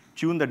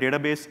tune the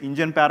database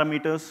engine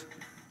parameters,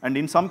 and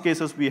in some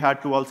cases, we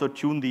had to also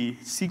tune the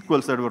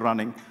SQLs that were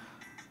running.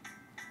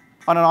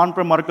 On an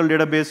on-prem Oracle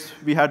database,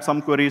 we had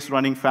some queries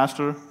running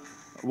faster.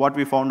 What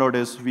we found out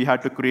is we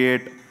had to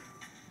create,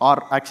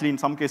 or actually in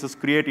some cases,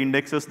 create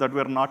indexes that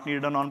were not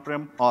needed on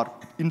on-prem, or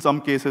in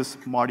some cases,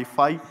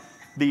 modify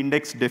the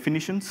index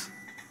definitions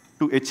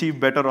to achieve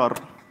better or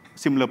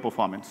similar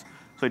performance.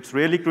 So it's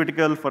really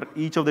critical for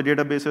each of the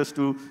databases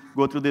to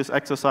go through this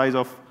exercise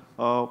of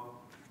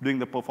doing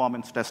the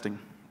performance testing.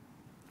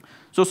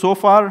 So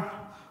far,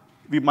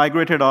 we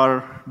migrated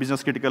our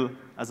business critical,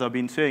 as I've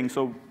been saying.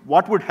 So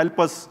what would help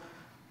us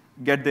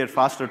get there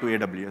faster to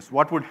AWS?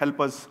 What would help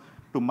us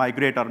to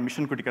migrate our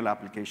mission critical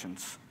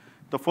applications?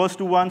 The first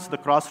two ones, the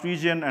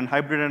cross-region and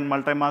hybrid and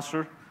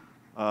multi-master,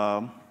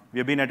 we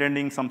have been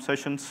attending some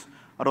sessions,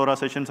 Aurora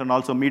sessions, and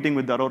also meeting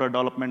with the Aurora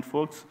development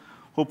folks.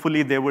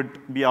 Hopefully, they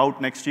would be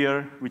out next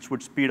year, which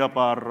would speed up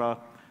our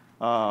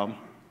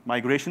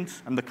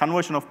migrations. And the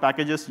conversion of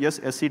packages, yes,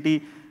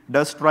 SCT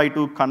does try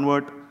to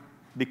convert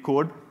the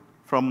code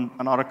from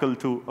an Oracle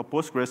to a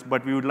Postgres,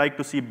 but we would like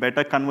to see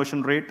better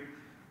conversion rate,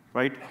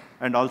 right?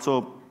 And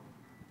also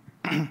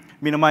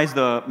minimize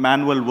the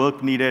manual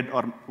work needed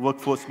or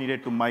workforce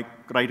needed to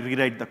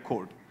rewrite the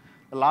code.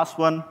 The last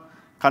one,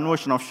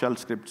 conversion of shell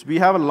scripts. We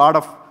have a lot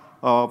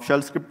of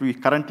shell script we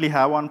currently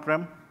have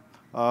on-prem,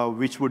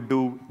 which would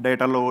do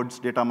data loads,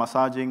 data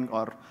massaging,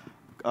 or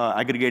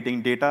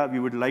aggregating data. We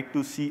would like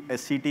to see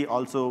SCT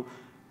also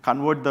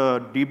convert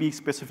the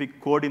DB-specific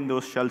code in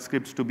those shell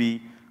scripts to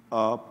be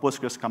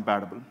Postgres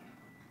compatible.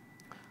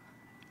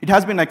 It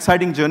has been an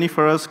exciting journey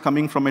for us,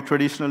 coming from a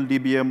traditional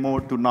DBA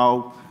mode to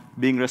now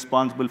being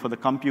responsible for the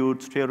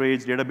compute,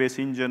 storage, database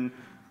engine,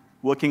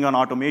 working on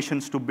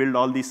automations to build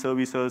all these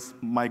services,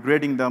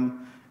 migrating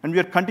them. And we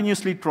are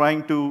continuously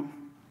trying to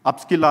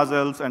upskill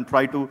ourselves and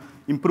try to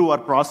improve our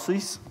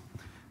processes.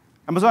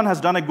 Amazon has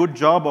done a good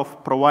job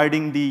of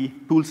providing the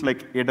tools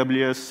like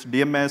AWS,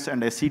 DMS,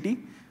 and SCT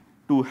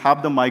to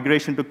have the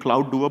migration to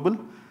cloud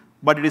doable,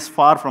 but it is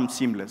far from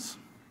seamless.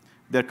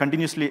 They're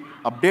continuously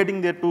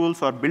updating their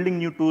tools or building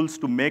new tools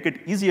to make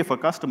it easier for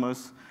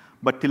customers,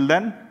 but till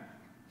then,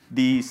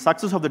 the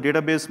success of the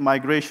database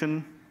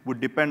migration would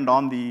depend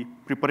on the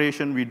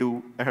preparation we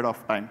do ahead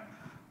of time.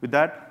 With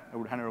that, I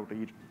would hand it over to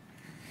you.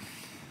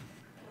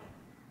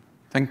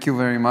 Thank you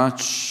very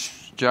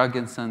much, Jag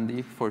and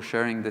Sandeep, for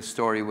sharing this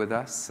story with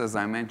us. As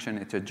I mentioned,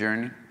 it's a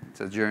journey.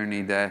 It's a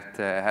journey that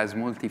has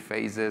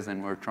multi-phases,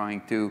 and we're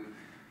trying to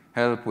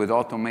help with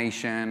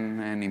automation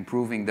and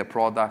improving the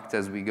product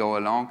as we go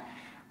along.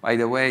 By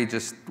the way,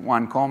 just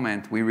one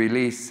comment, we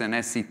release an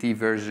SCT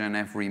version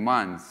every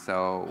month,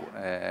 so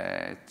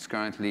it's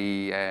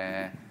currently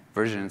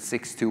version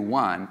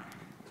 6.2.1.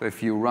 So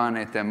if you run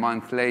it a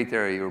month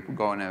later, you're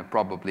going to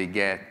probably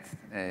get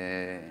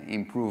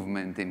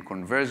improvement in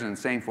conversion.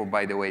 Same for,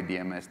 by the way,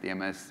 DMS.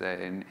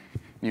 DMS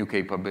new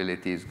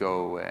capabilities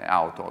go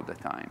out all the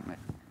time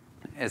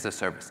as a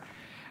service.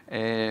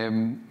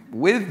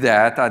 With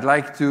that, I'd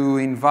like to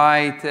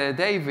invite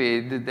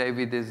David.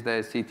 David is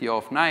the CTO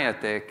of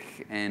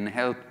Nayatech and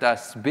helped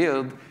us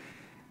build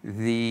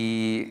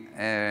the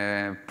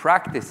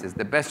practices,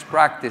 the best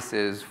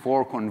practices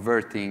for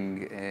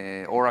converting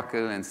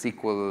Oracle and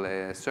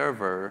SQL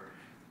Server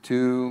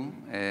to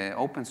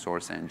open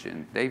source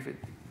engine. David.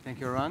 Thank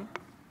you, Ron.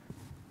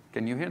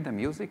 Can you hear the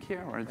music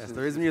here? Or Yes,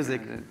 there is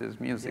music. There's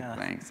music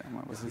playing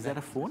somewhere. Is that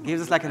a phone?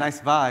 Gives us like a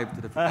nice vibe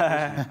to the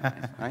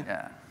presentation, right?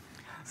 Yeah.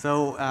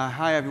 So,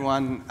 hi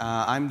everyone.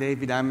 I'm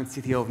David. I'm the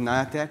CTO of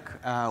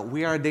Niatech.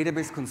 We are a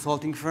database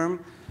consulting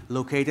firm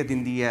located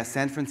in the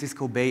San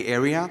Francisco Bay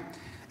Area,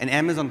 an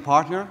Amazon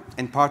partner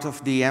and part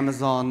of the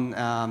Amazon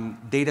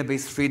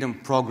Database Freedom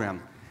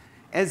Program.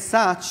 As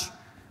such,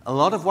 a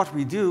lot of what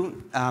we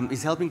do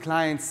is helping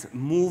clients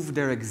move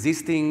their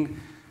existing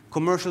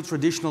commercial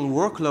traditional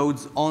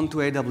workloads onto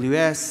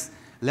AWS,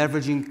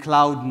 leveraging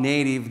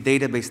cloud-native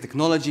database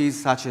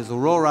technologies such as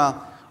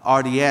Aurora,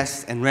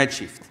 RDS, and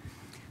Redshift.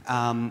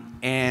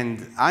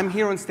 And I'm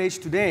here on stage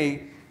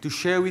today to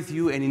share with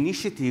you an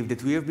initiative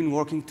that we have been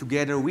working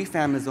together with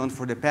Amazon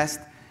for the past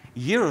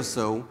year or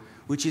so,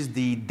 which is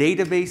the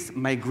Database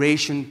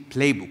Migration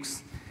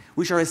Playbooks,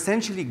 which are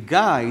essentially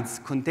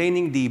guides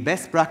containing the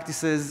best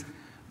practices,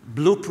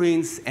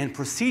 blueprints, and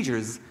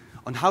procedures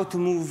on how to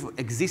move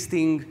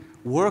existing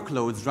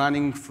workloads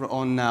running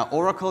on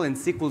Oracle and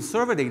SQL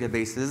Server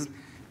databases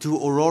to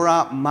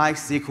Aurora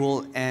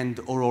MySQL and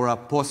Aurora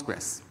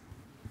Postgres.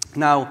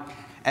 Now,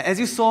 as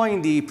you saw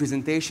in the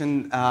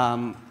presentation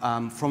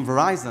from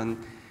Verizon,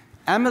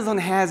 Amazon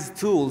has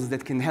tools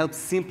that can help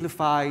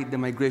simplify the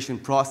migration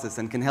process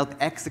and can help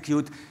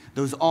execute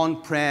those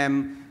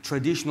on-prem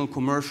traditional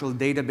commercial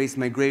database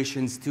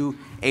migrations to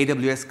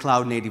AWS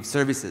cloud-native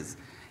services.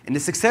 And the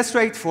success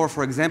rate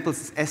for example,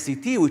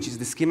 SCT, which is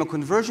the schema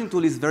conversion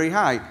tool, is very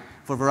high.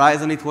 For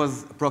Verizon, it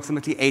was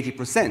approximately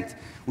 80%,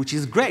 which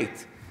is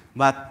great.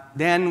 But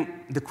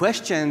then the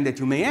question that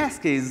you may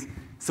ask is,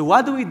 so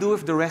what do we do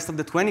with the rest of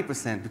the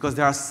 20%? Because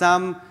there are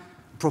some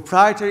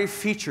proprietary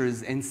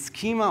features and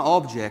schema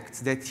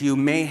objects that you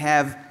may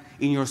have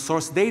in your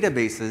source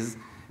databases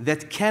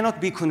that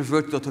cannot be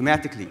converted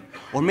automatically,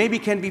 or maybe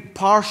can be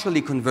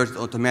partially converted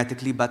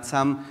automatically, but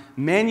some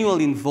manual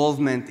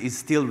involvement is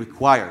still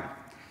required.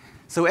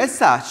 So as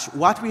such,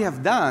 what we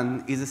have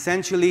done is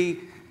essentially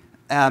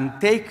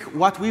take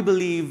what we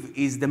believe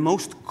is the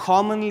most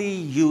commonly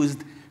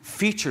used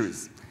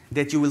features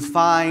that you will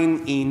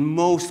find in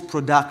most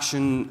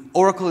production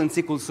Oracle and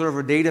SQL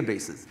Server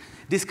databases.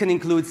 This can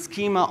include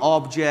schema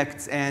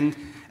objects and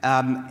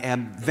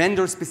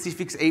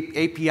vendor-specific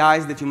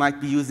APIs that you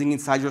might be using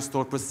inside your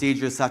stored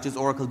procedures, such as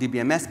Oracle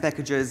DBMS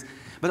packages,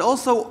 but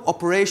also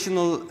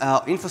operational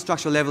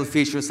infrastructure level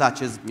features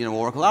such as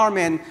Oracle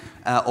RMAN,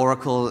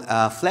 Oracle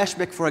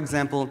Flashback, for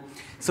example.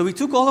 So we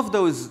took all of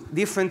those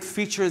different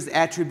features,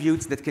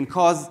 attributes that can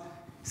cause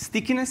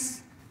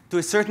stickiness to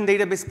a certain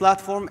database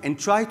platform and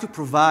try to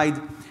provide,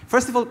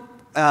 first of all,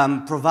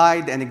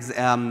 provide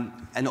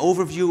an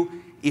overview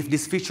if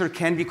this feature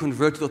can be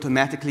converted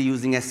automatically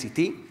using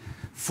SCT,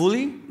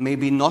 fully,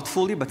 maybe not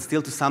fully, but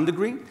still to some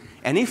degree.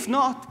 And if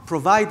not,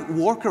 provide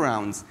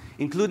workarounds,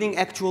 including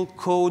actual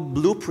code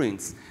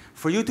blueprints,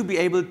 for you to be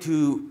able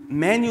to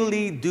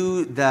manually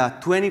do the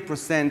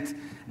 20%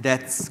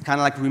 that's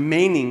kind of like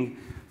remaining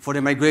for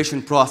the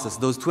migration process,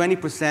 those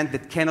 20%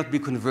 that cannot be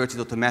converted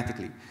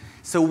automatically.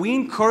 So we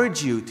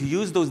encourage you to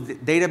use those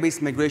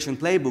database migration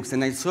playbooks,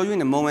 and I'll show you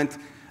in a moment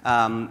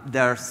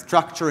their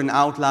structure and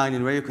outline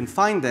and where you can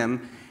find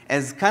them,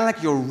 as kind of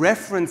like your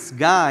reference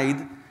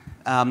guide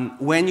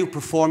when you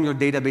perform your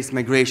database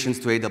migrations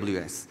to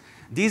AWS.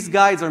 These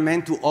guides are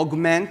meant to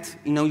augment,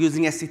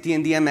 using SCT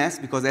and DMS,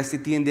 because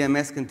SCT and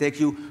DMS can take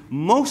you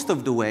most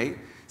of the way.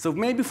 So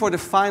maybe for the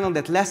final,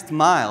 that last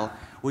mile,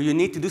 where you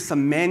need to do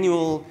some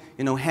manual,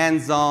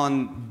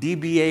 hands-on,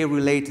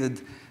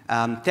 DBA-related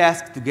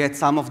tasks to get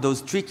some of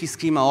those tricky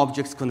schema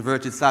objects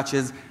converted, such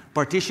as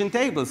partition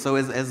tables. So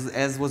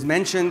as was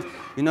mentioned,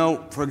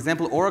 for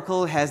example,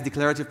 Oracle has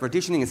declarative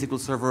partitioning, and SQL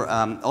Server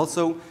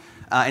also,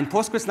 and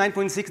Postgres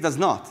 9.6 does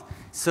not.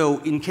 So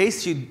in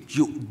case you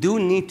do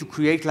need to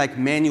create like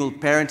manual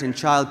parent and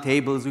child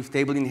tables with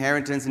table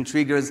inheritance and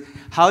triggers,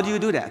 how do you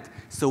do that?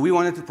 So we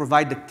wanted to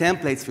provide the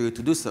templates for you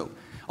to do so.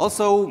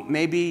 Also,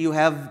 maybe you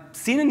have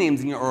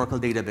synonyms in your Oracle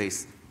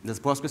database. Does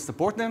Postgres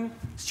support them?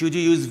 Should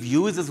you use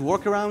views as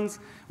workarounds?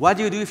 What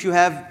do you do if you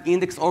have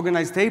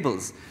index-organized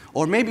tables?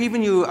 Or maybe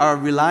even you are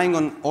relying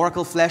on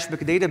Oracle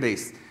Flashback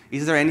database.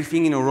 Is there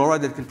anything in Aurora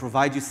that can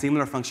provide you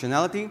similar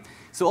functionality?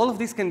 So all of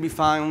this can be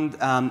found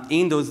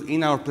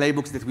in our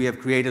playbooks that we have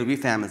created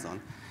with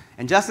Amazon.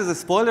 And just as a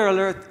spoiler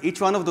alert,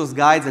 each one of those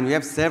guides, and we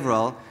have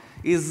several,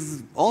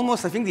 is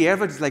almost, I think the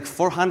average is like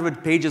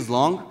 400 pages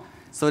long.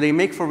 So they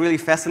make for really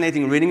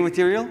fascinating reading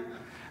material.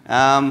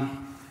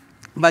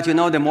 But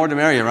the more the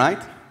merrier, right?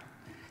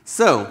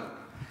 So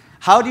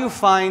how do you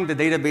find the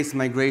database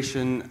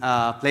migration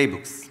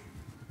playbooks?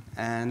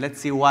 And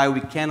let's see why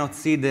we cannot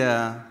see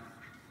the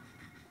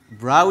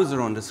browser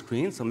on the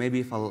screen. So maybe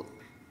if I'll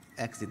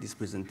exit this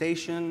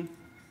presentation,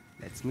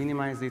 let's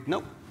minimize it.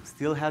 Nope,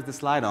 still has the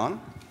slide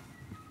on.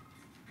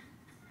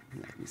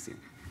 Let me see.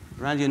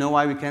 Rand, you know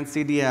why we can't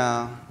see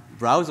the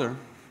browser?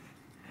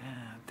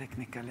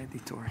 technical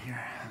editor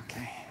here.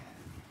 Okay.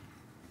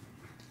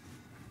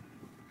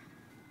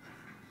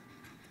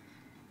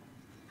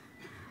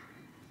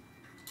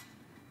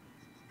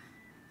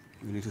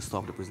 We need to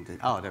stop the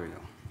presentation. Oh, there we go.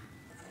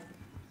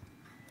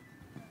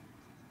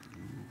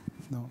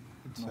 No,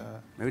 it's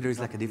Maybe there is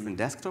like a different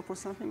desktop or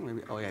something.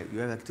 Maybe. Oh yeah, you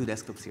have like 2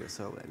 desktops here.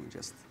 So let me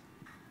just.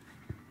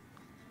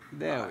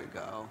 There we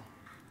go.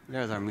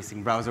 There's our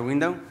missing browser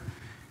window.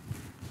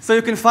 So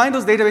you can find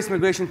those database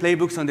migration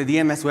playbooks on the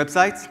DMS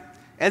website.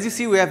 As you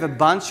see, we have a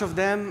bunch of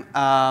them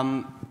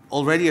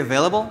already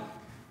available.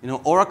 You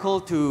know,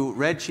 Oracle to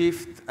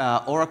Redshift,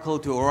 Oracle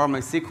to Aurora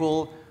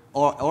MySQL,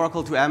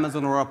 Oracle to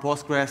Amazon Aurora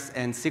Postgres,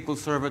 and SQL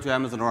Server to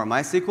Amazon Aurora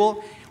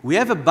MySQL. We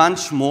have a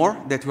bunch more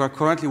that we are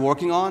currently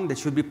working on that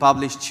should be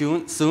published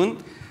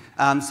soon.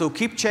 So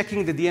keep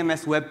checking the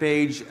DMS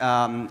webpage,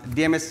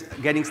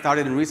 DMS Getting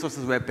Started and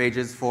Resources web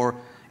pages for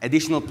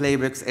additional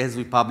playbooks as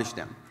we publish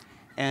them.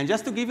 And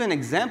just to give you an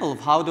example of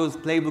how those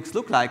playbooks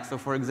look like, so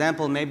for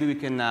example, maybe we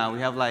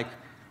have like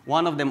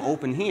one of them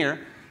open here.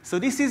 So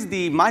this is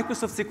the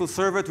Microsoft SQL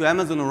Server to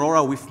Amazon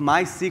Aurora with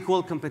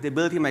MySQL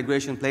compatibility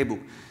migration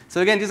playbook.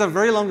 So again, these are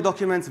very long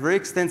documents, very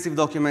extensive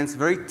documents,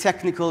 very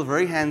technical,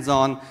 very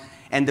hands-on.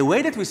 And the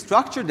way that we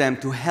structure them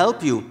to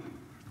help you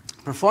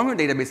perform your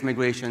database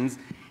migrations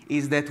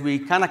is that we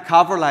kind of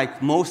cover like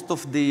most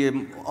of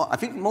the, I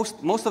think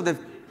most of the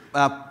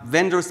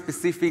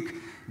vendor-specific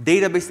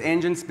database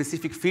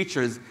engine-specific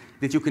features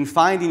that you can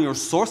find in your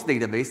source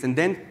database, and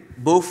then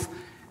both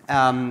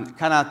kind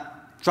of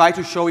try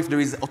to show if there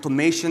is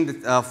automation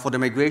that, for the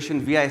migration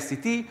via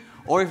SCT,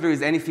 or if there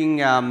is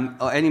anything,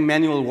 or any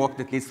manual work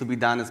that needs to be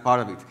done as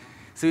part of it.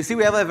 So you see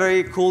we have a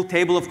very cool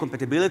table of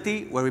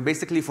compatibility where we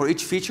basically, for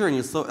each feature, and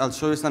I'll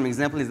show you some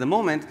examples in a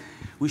moment,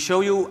 we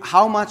show you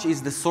how much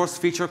is the source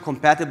feature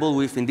compatible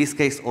with, in this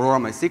case, Aurora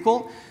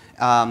MySQL.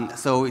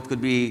 So it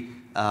could be,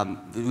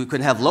 we could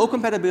have low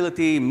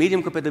compatibility,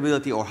 medium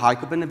compatibility, or high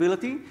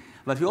compatibility.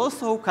 But we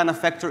also kind of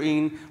factor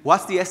in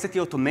what's the SCT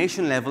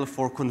automation level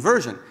for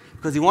conversion.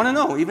 Because you want to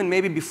know, even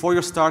maybe before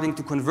you're starting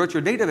to convert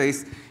your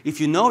database,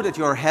 if you know that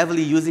you are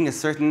heavily using a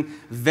certain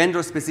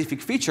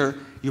vendor-specific feature,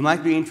 you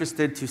might be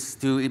interested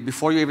to,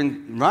 before you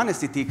even run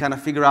SCT, kind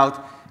of figure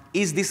out,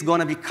 is this going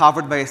to be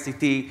covered by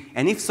SCT?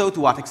 And if so, to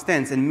what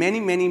extent? And many,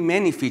 many,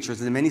 many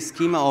features and many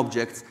schema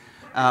objects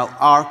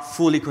are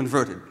fully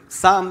converted.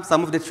 Some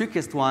of the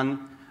trickiest ones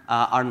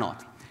are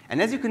not.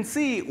 And as you can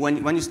see,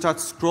 when you start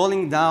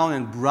scrolling down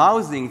and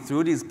browsing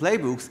through these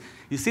playbooks,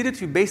 you see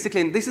that we basically,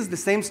 and this is the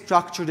same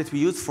structure that we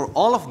use for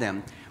all of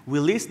them, we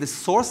list the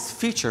source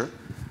feature,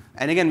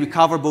 and again, we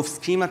cover both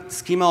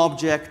schema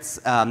objects,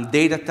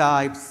 data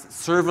types,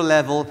 server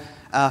level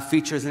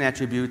features and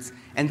attributes,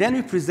 and then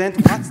we present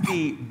what's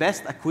the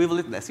best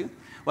equivalent,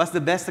 what's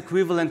the best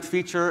equivalent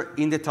feature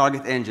in the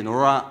target engine,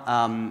 or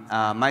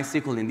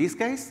MySQL in this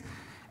case.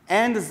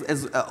 And you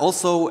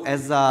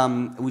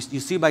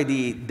see by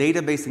the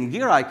database and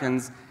gear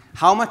icons,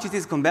 how much it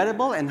is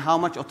compatible and how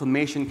much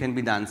automation can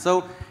be done.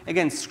 So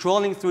again,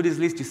 scrolling through this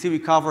list, you see we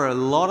cover a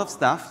lot of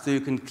stuff. So you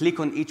can click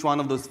on each one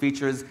of those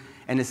features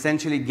and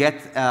essentially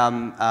get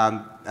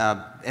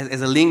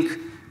as a link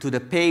to the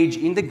page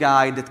in the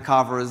guide that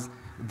covers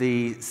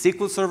the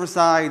SQL Server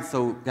side.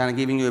 So kind of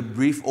giving you a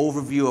brief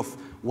overview of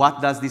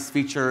what does this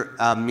feature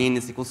mean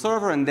in SQL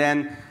Server, and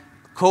then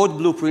code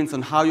blueprints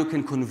on how you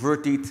can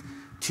convert it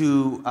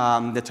to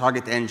the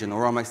target engine,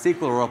 or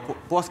MySQL, or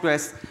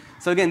Postgres.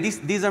 So again,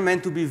 these are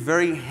meant to be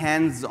very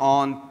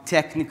hands-on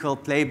technical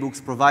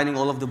playbooks, providing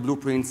all of the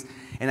blueprints.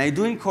 And I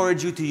do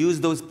encourage you to use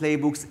those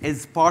playbooks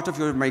as part of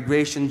your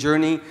migration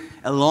journey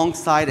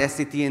alongside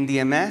SCT and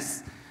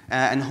DMS.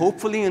 And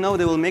hopefully,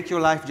 they will make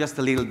your life just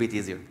a little bit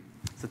easier.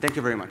 So thank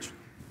you very much.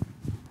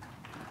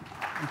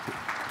 Thank you.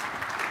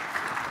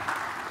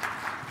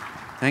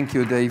 Thank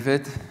you,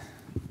 David.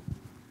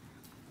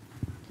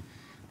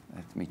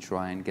 Let me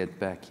try and get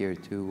back here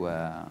to...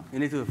 You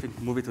need to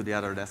move it to the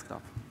other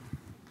desktop.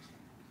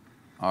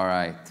 All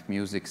right,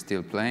 music's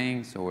still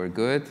playing, so we're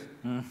good.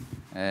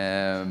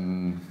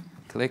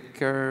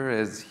 Clicker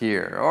is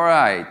here. All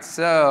right,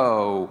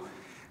 so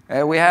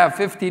we have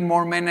 15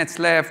 more minutes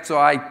left, so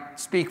I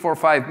speak for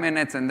 5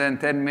 minutes, and then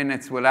 10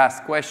 minutes we'll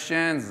ask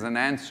questions and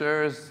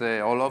answers,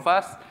 all of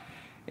us.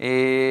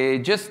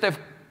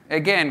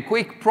 Again,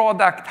 quick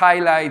product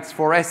highlights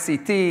for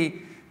SCT,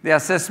 the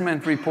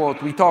assessment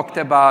report, we talked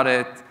about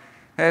it.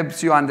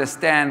 Helps you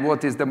understand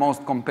what is the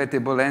most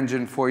compatible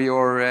engine for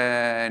your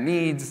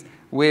needs,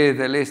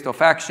 with a list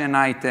of action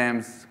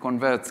items,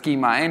 convert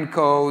schema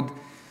encode,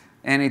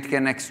 and it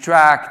can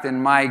extract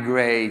and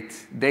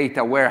migrate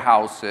data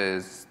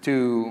warehouses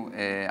to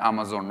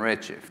Amazon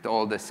Redshift,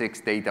 all the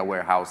 6 data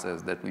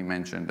warehouses that we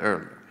mentioned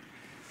earlier.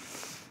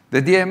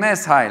 The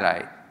DMS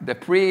highlight, the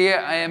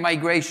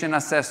pre-migration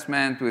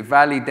assessment, we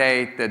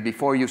validate that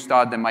before you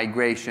start the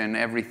migration,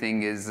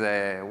 everything is,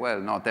 well,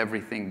 not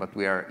everything, but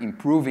we are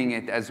improving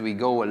it as we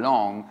go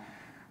along.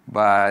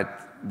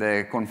 But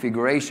the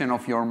configuration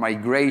of your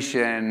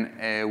migration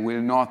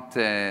will not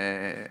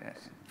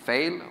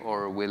fail,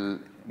 or will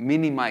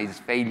minimize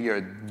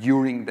failure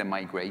during the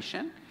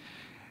migration.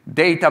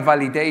 Data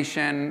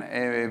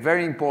validation,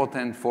 very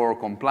important for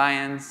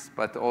compliance,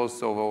 but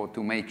also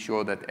to make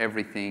sure that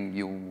everything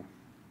you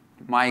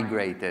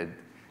migrated,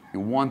 you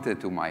wanted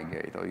to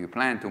migrate, or you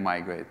plan to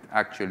migrate,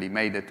 actually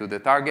made it to the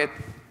target.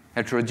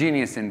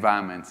 Heterogeneous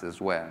environments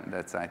as well.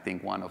 That's, I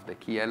think, one of the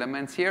key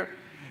elements here.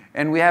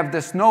 And we have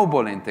the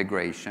Snowball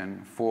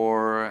integration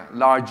for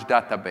large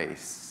database.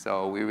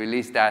 So we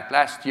released that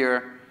last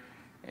year.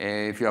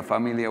 If you're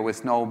familiar with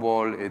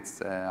Snowball,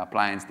 it's an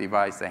appliance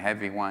device, a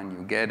heavy one.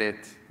 You get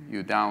it,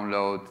 you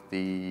download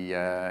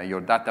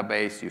your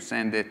database, you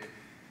send it.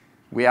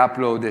 We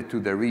upload it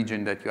to the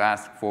region that you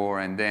ask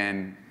for, and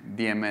then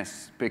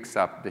DMS picks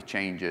up the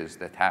changes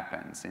that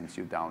happen since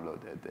you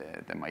downloaded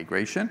the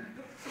migration.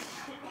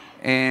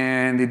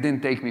 And it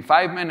didn't take me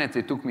 5 minutes,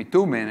 it took me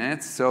 2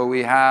 minutes. So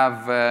we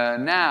have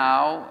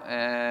now,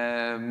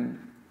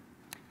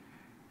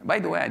 by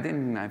the way,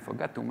 I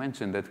forgot to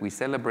mention that we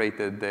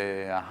celebrated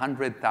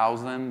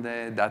 100,000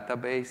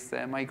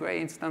 database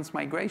instance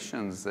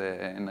migrations.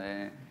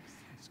 And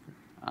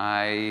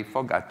I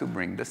forgot to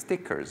bring the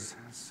stickers.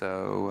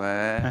 So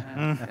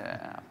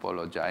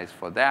apologize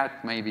for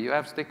that. Maybe you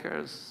have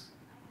stickers?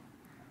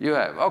 You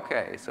have,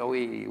 OK. So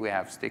we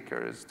have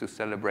stickers to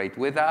celebrate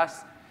with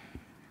us.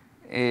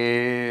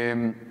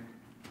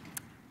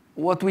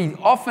 What we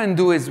often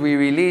do is we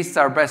release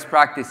our best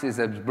practices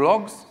as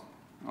blogs.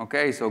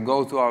 Okay, so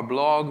go to our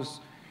blogs,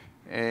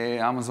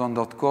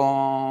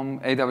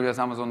 Amazon.com,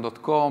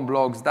 AWSAmazon.com,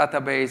 blogs,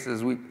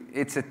 databases.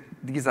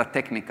 These are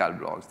technical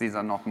blogs. These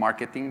are not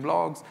marketing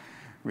blogs.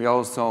 We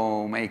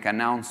also make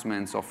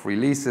announcements of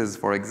releases.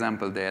 For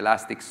example, the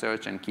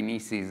Elasticsearch and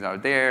Kinesis are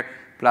there,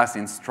 plus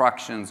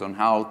instructions on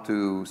how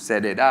to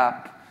set it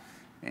up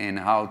and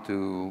how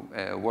to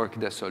work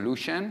the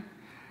solution.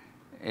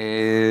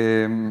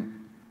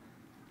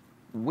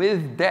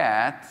 With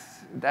that,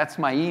 that's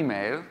my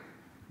email.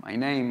 My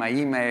name, my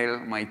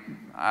email,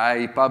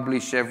 I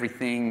publish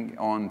everything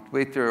on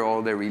Twitter,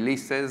 all the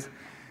releases,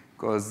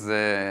 because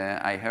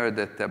I heard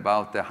that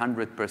about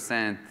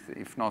 100%,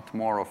 if not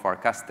more, of our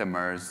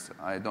customers,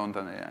 I don't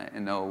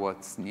know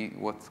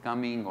what's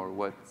coming or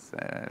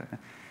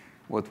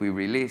what we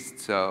released.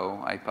 So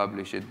I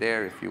publish it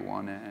there. If you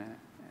want to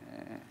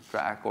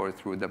track, or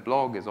through the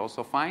blog is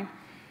also fine.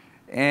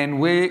 And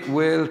we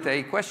will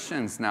take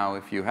questions now.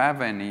 If you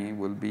have any,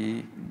 we'll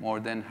be more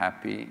than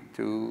happy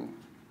to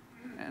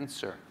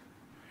answer.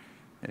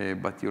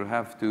 But you'll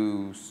have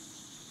to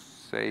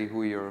say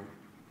who you're,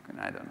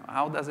 I don't know.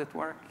 How does it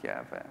work? You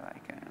have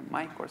like a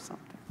mic or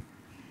something.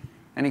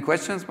 Any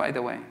questions, by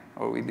the way?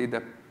 Or we did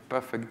a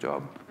perfect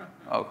job?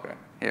 OK,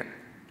 here.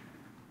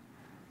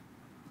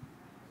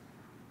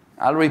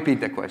 I'll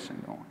repeat the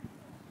question, don't worry.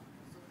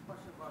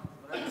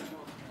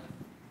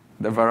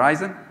 The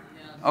Verizon?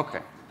 Yeah. OK.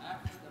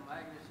 After the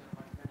migration,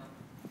 what kind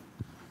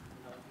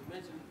of, you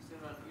mentioned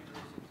several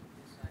iterations of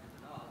this site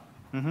and all.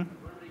 Mm-hmm.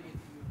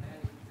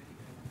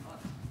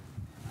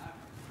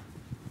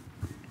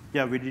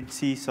 Yeah, we did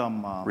see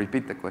some.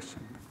 Repeat the question.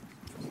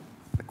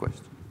 The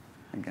question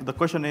again. The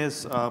question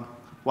is,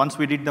 once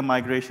we did the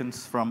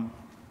migrations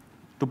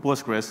to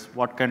Postgres,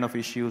 what kind of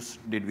issues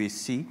did we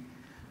see?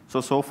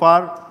 So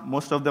far,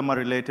 most of them are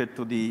related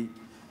to the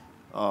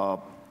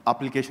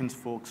applications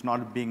folks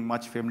not being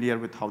much familiar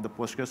with how the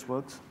Postgres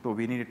works. So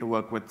we needed to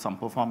work with some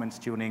performance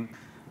tuning.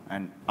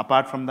 And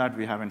apart from that,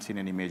 we haven't seen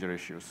any major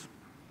issues.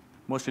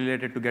 Mostly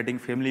related to getting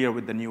familiar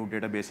with the new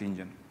database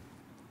engine.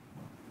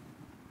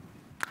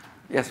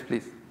 Yes,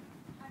 please.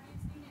 Have you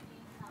seen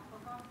any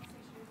performance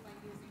issues by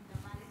using the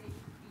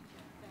validation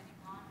feature depending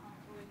on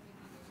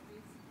OLTP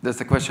database?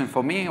 That's a question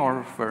for me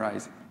or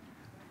Verizon?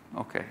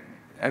 OK.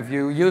 Have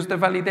you used the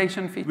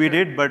validation feature? We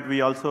did, but we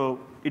also,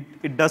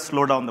 it does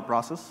slow down the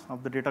process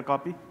of the data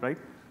copy, right?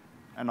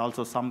 And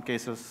also some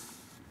cases,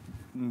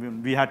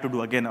 we had to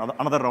do, again,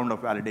 another round of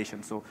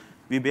validation. So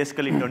we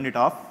basically turned it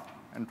off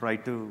and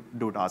tried to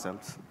do it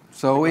ourselves.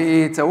 So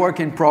it's a work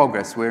in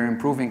progress. We're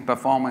improving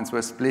performance.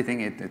 We're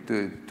splitting it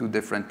into 2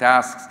 different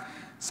tasks.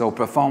 So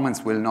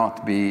performance will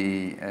not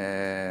be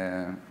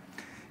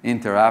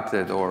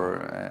interrupted,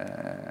 or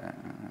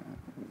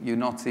you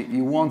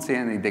won't see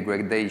any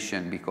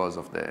degradation because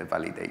of the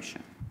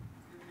validation.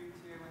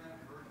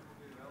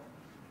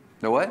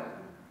 The what?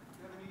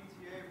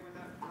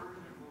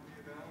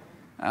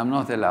 I'm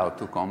not allowed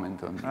to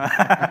comment on it.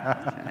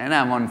 And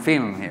I'm on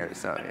film here,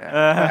 so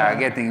yeah,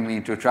 getting me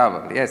into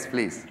trouble. Yes,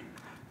 please.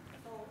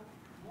 So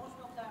most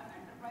of the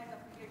enterprise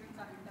applications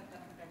are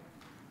interconnected.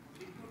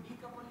 Did you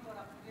decouple your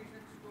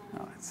applications to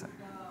move to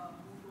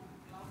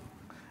cloud?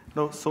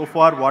 No, so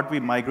far what we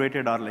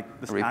migrated are like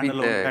the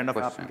standalone kind of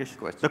application.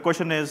 The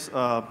question is,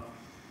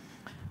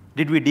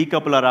 did we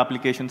decouple our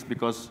applications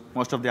because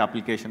most of the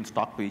applications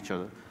talk to each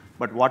other?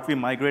 But what we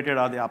migrated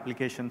are the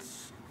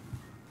applications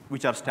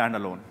which are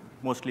standalone,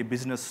 mostly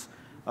business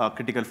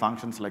critical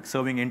functions like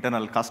serving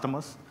internal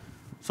customers.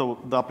 So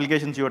the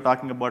applications you were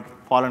talking about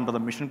fall into the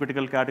mission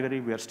critical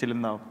category. We are still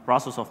in the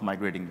process of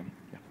migrating them.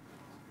 Yeah.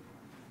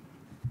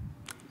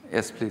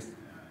 Yes, please. On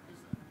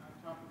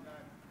top of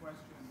that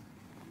question,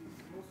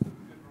 most of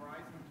the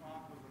Verizon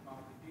talk was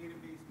about the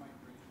database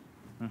migration.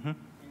 And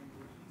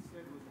what he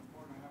said was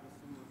important. I have a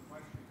similar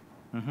question.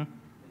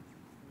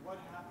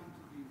 What happened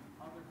to the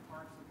other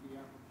parts of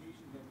the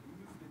application that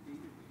use the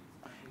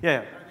database?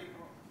 Yeah.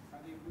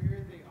 Are they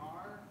where they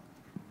are,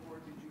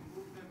 or did you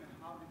move them, and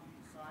how did you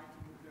decide to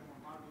move them, or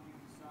how did you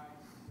decide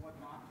what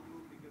not to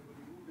move? Because when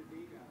you move the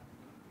data,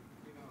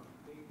 you know,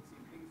 things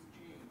change.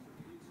 So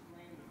can you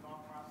explain the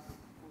thought process of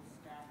the full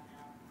stack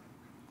app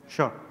that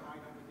Sure.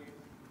 relied on the data?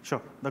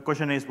 Sure. The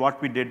question is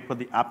what we did for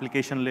the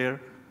application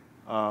layer.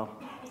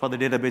 For the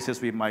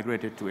databases, we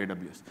migrated to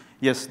AWS.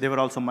 Yes, they were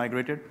also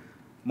migrated.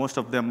 Most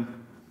of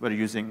them were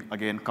using,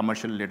 again,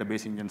 commercial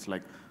database engines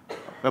like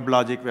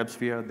WebLogic,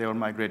 WebSphere. They were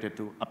migrated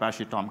to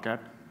Apache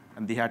Tomcat,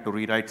 and they had to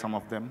rewrite some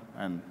of them.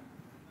 And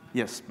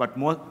yes, but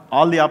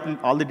all the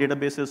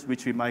databases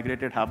which we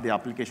migrated have the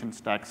application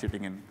stack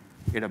sitting in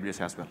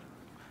AWS as well.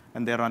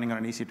 And they're running on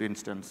an EC2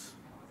 instance.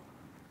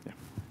 Yeah.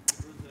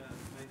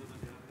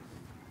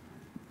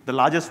 The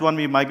largest one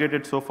we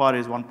migrated so far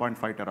is 1.5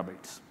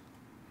 terabytes.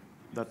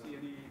 That,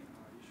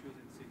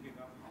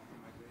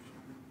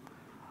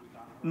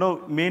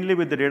 no, mainly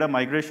with the data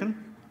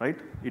migration, right?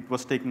 It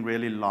was taking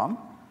really long.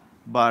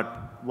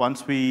 But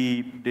once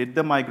we did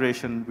the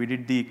migration, we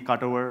did the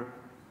cutover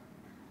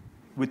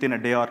within a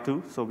day or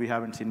two, so we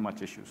haven't seen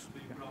much issues. So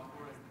you brought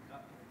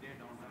a day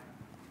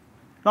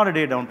downtime? Not a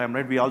day downtime,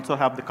 right? We also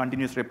have the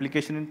continuous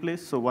replication in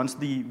place. So once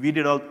we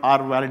did all our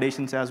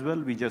validations as well,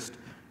 we just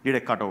did a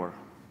cutover.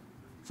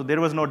 So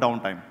there was no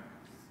downtime.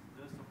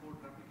 Does it support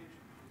replication?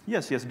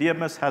 Yes,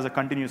 DMS has a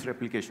continuous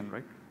replication,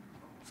 right?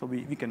 So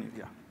we can,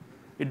 yeah.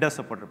 It does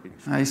support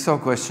replication. I saw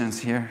questions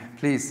here,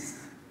 please.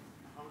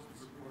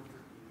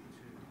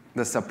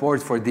 The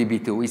support for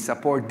DB2. We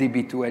support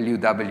DB2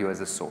 LUW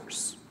as a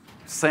source,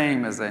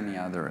 same as any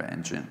other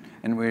engine.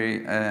 And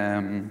we,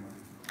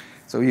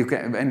 so you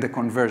can, and the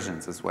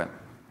conversions as well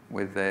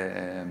with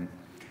the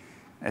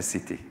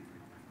SCT.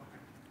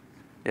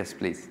 Yes,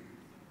 please.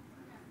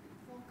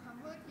 For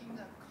converting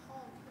the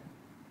code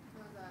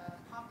to the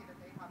target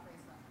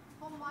database,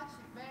 how much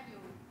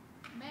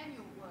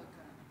manual work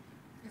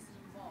is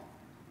involved?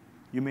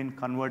 You mean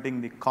converting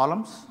the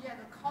columns? Yeah,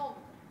 the code.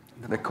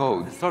 The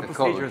code. Stored the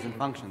procedures code. and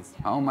functions.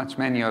 How much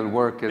manual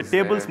work is The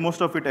tables, there?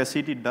 most of it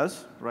SCT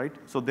does, right?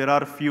 So there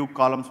are a few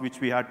columns which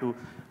we had to,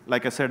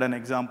 like I said, an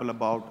example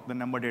about the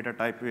number data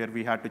type where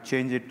we had to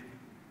change it.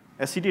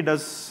 SCT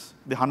does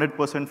the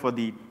 100% for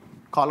the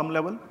column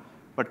level,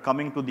 but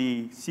coming to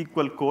the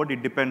SQL code,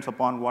 it depends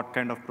upon what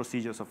kind of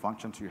procedures or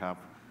functions you have,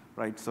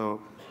 right? So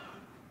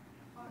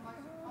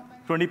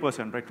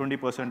 20%, right?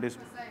 20% is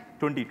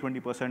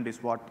 20%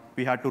 is what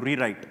we had to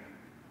rewrite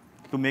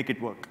to make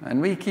it work.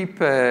 And we keep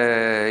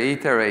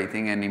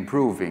iterating and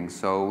improving.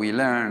 So we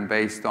learn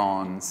based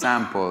on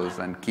samples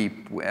and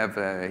we have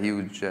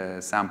huge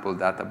sample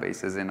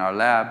databases in our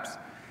labs.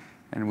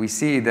 And we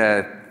see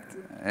that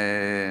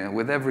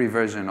with every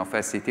version of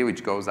SCT,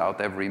 which goes out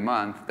every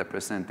month, the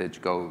percentage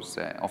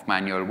of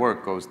manual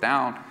work goes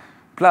down.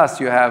 Plus,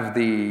 you have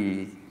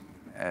the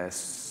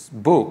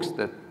books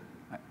that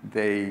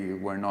they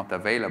were not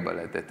available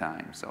at the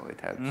time. So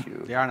it helps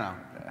you. They are now.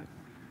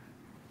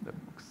 The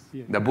books.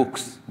 Yeah. The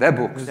books.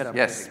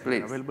 Yes,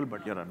 please. Available,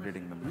 but you're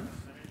updating them.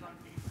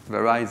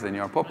 Verizon,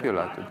 you're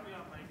popular too. Was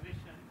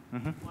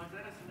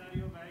there a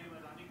scenario where you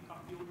were running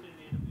compute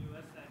in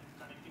AWS and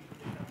connecting the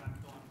data back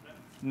to on-prem?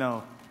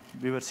 No,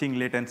 we were seeing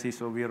latency,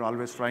 so we are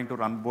always trying to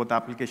run both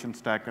application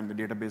stack and the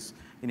database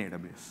in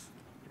AWS.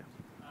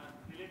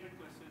 Related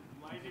question,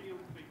 why did you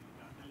pick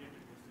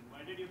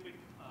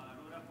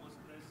Aurora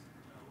Postgres?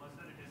 Was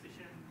there a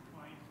decision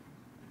point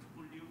which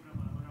pulled you from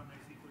Aurora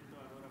MySQL to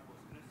Aurora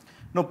Postgres?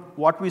 No,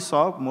 what we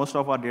saw, most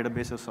of our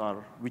databases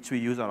which we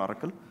use are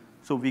Oracle.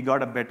 So we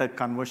got a better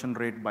conversion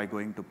rate by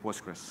going to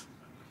Postgres.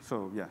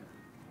 So yeah.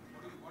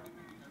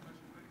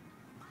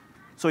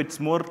 So it's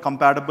more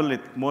compatible.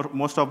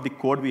 Most of the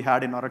code we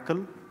had in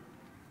Oracle,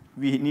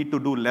 we need to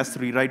do less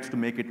rewrites to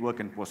make it work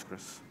in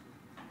Postgres.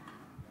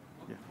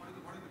 Yeah.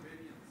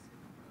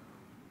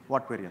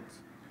 What variance?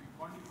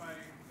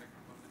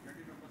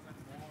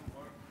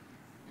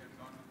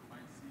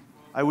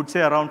 I would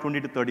say around 20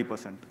 to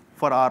 30%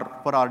 for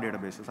our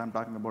databases. I'm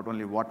talking about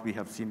only what we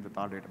have seen with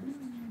our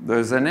databases.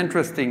 There's an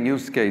interesting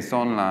use case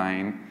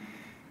online.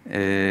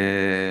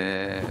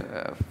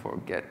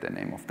 Forget the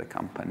name of the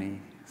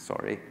company.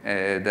 Sorry.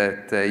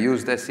 That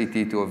used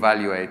SCT to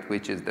evaluate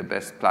which is the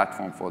best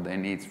platform for their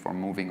needs for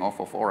moving off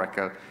of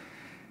Oracle.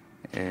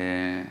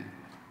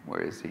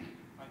 Where is he?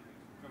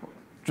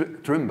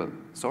 Trimble.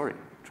 Sorry.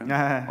 Trimble.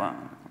 Wow.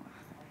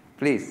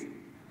 Please. Is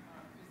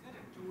there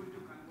a tool to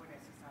convert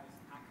SSIS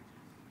packages?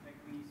 Like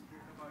we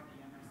spoke about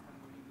DMS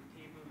converting the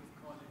tables,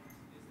 columns.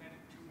 Is there a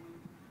tool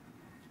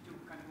to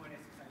convert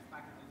SSIS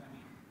packages? I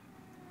mean,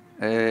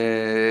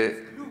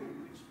 Glue,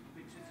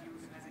 which is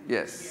used as an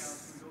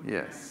Yes.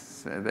 Yes.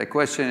 The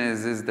question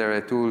is there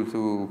a tool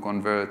to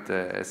convert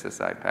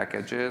SSI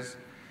packages?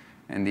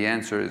 And the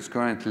answer is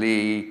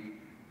currently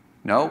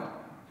no,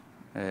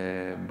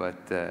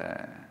 but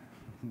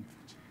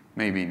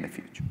maybe in the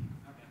future.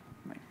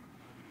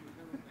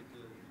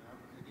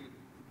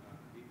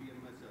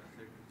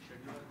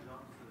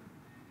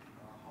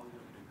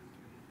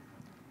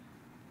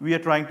 we are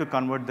trying to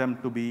convert them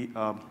to be,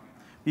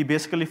 we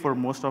basically, for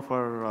most of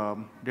our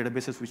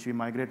databases which we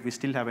migrate, we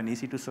still have an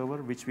EC2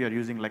 server, which we are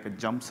using like a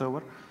jump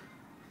server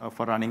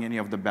for running any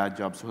of the batch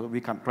jobs. So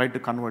we can try to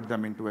convert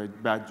them into a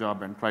batch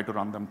job and try to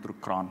run them through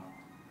cron.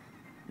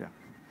 Yeah.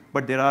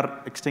 But there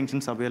are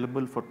extensions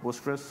available for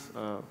Postgres.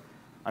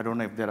 I don't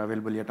know if they're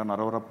available yet on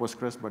Aurora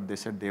Postgres, but they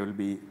said they will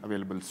be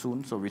available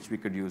soon, so which we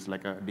could use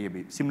like a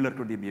DB, similar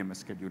to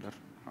DBMS scheduler.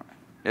 All right.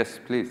 Yes,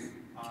 please. It's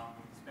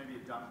maybe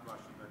a dumb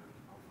question, but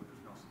hopefully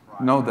there's no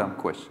surprise. No dumb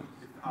questions.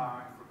 If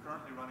we're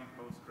currently running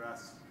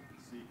Postgres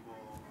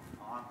SQL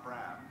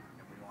on-prem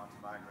and we want to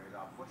migrate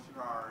up, what should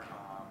our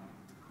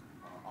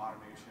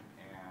automation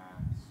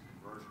and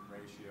conversion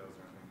ratios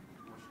or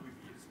anything, what should we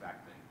be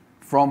expecting?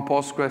 From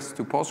Postgres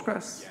to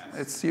Postgres? Yes.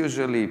 It's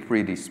usually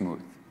pretty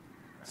smooth.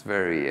 It's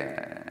very,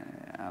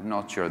 I'm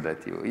not sure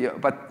that yeah,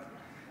 but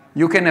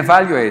you can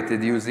evaluate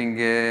it using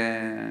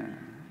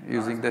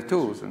the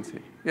tools and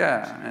see.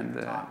 Yeah, and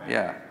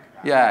yeah,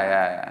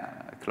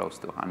 close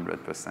to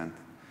 100%.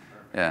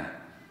 Yeah,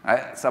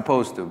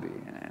 supposed to be.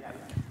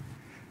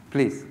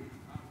 Please.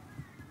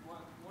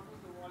 What was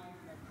the volume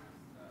that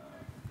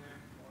was there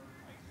for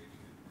migration?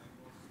 Like,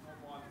 no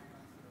volume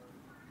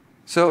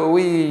considered? So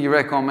we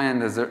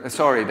recommend,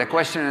 sorry, the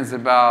question is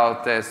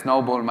about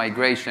Snowball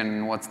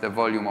migration. What's the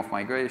volume of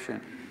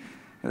migration?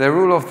 The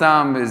rule of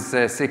thumb is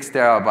 6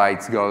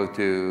 terabytes go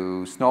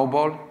to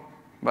Snowball,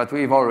 but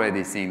we've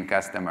already seen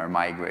customer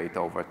migrate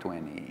over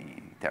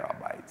 20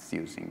 terabytes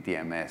using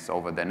DMS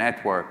over the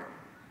network.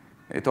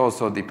 It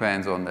also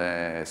depends on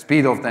the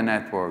speed of the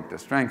network, the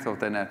strength of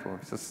the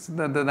network. So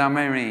there are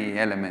many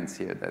elements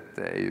here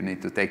that you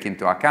need to take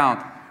into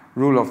account.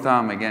 Rule of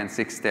thumb, again,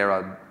 6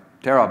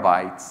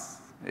 terabytes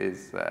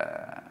is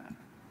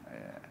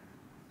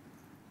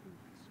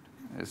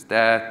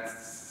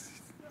that.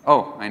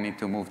 Oh, I need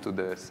to move to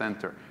the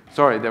center.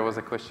 Sorry, there was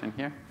a question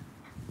here.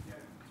 Yeah,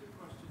 two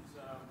questions.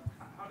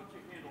 How did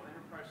you handle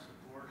enterprise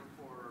support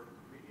for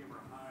medium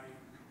or high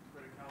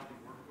criticality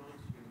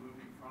workloads? You're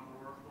moving from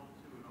Oracle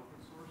to an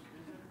open source,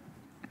 is it?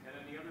 And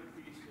then the other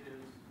piece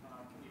is,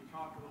 can you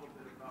talk a little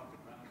bit about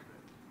the benefit?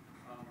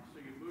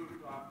 So you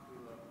moved off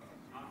to a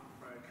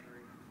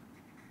non-proprietary.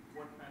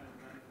 What kind of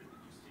benefit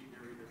did you see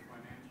there, either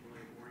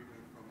financially or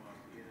even from a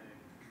DNA?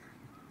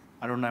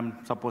 I don't know, I'm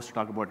supposed to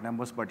talk about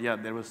numbers, but yeah,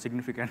 there was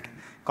significant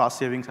cost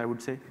savings, I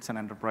would say. It's an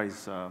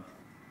enterprise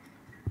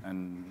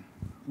and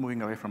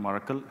moving away from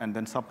Oracle. And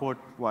then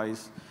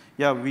support-wise,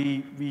 yeah,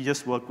 we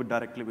just work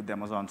directly with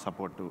Amazon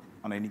support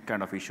on any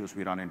kind of issues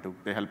we run into.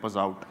 They help us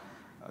out.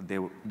 They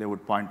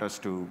would point us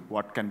to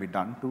what can be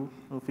done to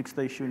fix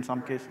the issue in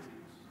some cases.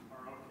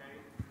 Are okay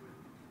with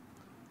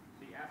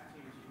the app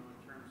teams,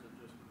 in terms of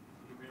just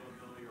the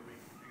availability or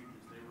making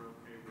changes, they were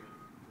okay with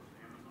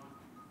Amazon?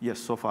 Yes,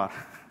 so far.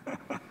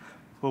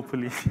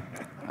 Hopefully.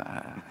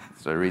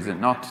 It's a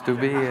reason not to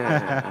be,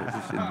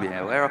 you should be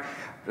aware of.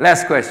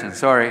 Last question,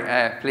 sorry,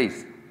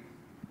 please.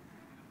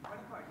 What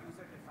about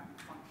user-defined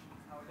functions?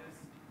 How does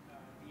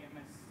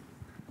DMS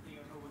play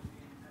a role in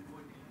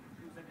converting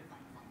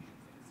user-defined functions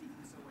in a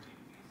SQL Server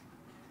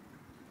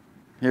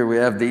database? Here we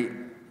have the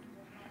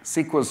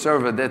SQL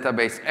Server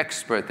database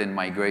expert in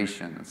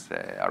migrations,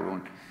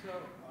 Arun. So,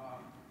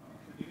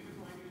 the database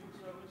migration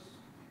service,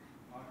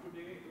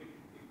 today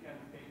it can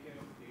take care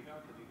of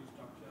data, the data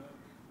structure,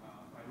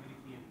 primary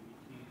key and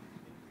key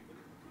in Twitter.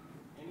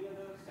 Any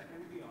other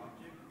secondary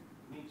object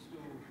needs to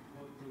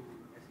go through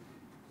SQL.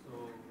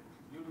 So,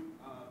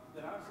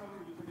 there are some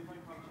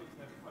user-defined functions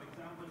that, for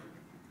example,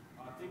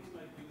 things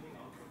like using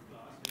output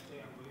class. Let's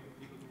say I'm going to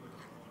click into a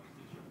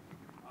decision.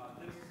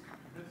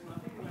 There's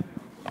nothing like an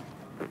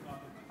output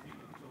class in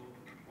SQL. So,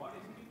 what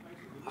SQL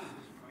tries to do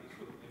is tries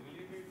to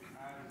emulate it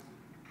as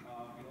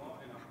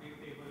an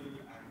update table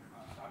and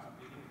start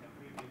updating a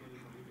temporary table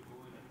for you to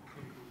go in and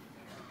hook into the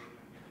temporary table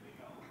and get the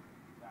data out,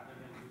 rather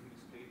than using a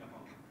straight up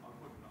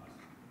output class.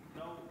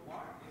 Now,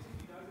 what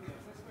SQL does in the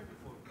assessment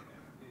report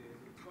there is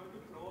it's going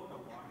to throw out a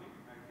warning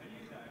and tell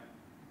you that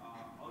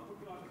output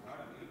class is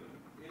not available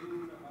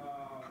in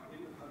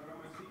Aurora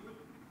MySQL,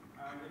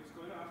 and it's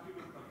going to ask you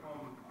to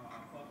perform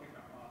perfect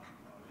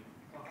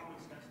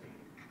performance testing,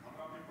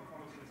 appropriate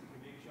performance testing to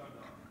make sure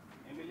the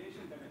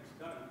emulation that it's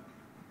done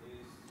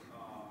is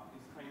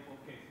kind of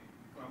okay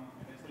from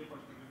an SLA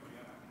perspective for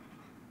your application.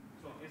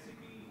 So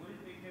SAP will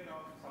take care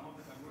of some of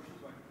the conversions,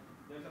 but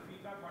there's a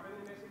feedback button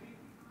in SAP.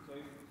 So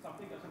if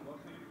something doesn't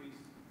work for you, please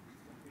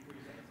feel free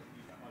to send us a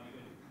feedback or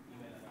even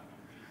email us,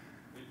 and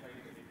we'll try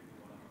to get it to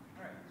one of us.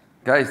 All right.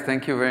 Guys,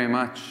 thank you very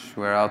much.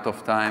 We're out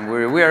of time.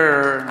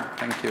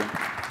 Thank you.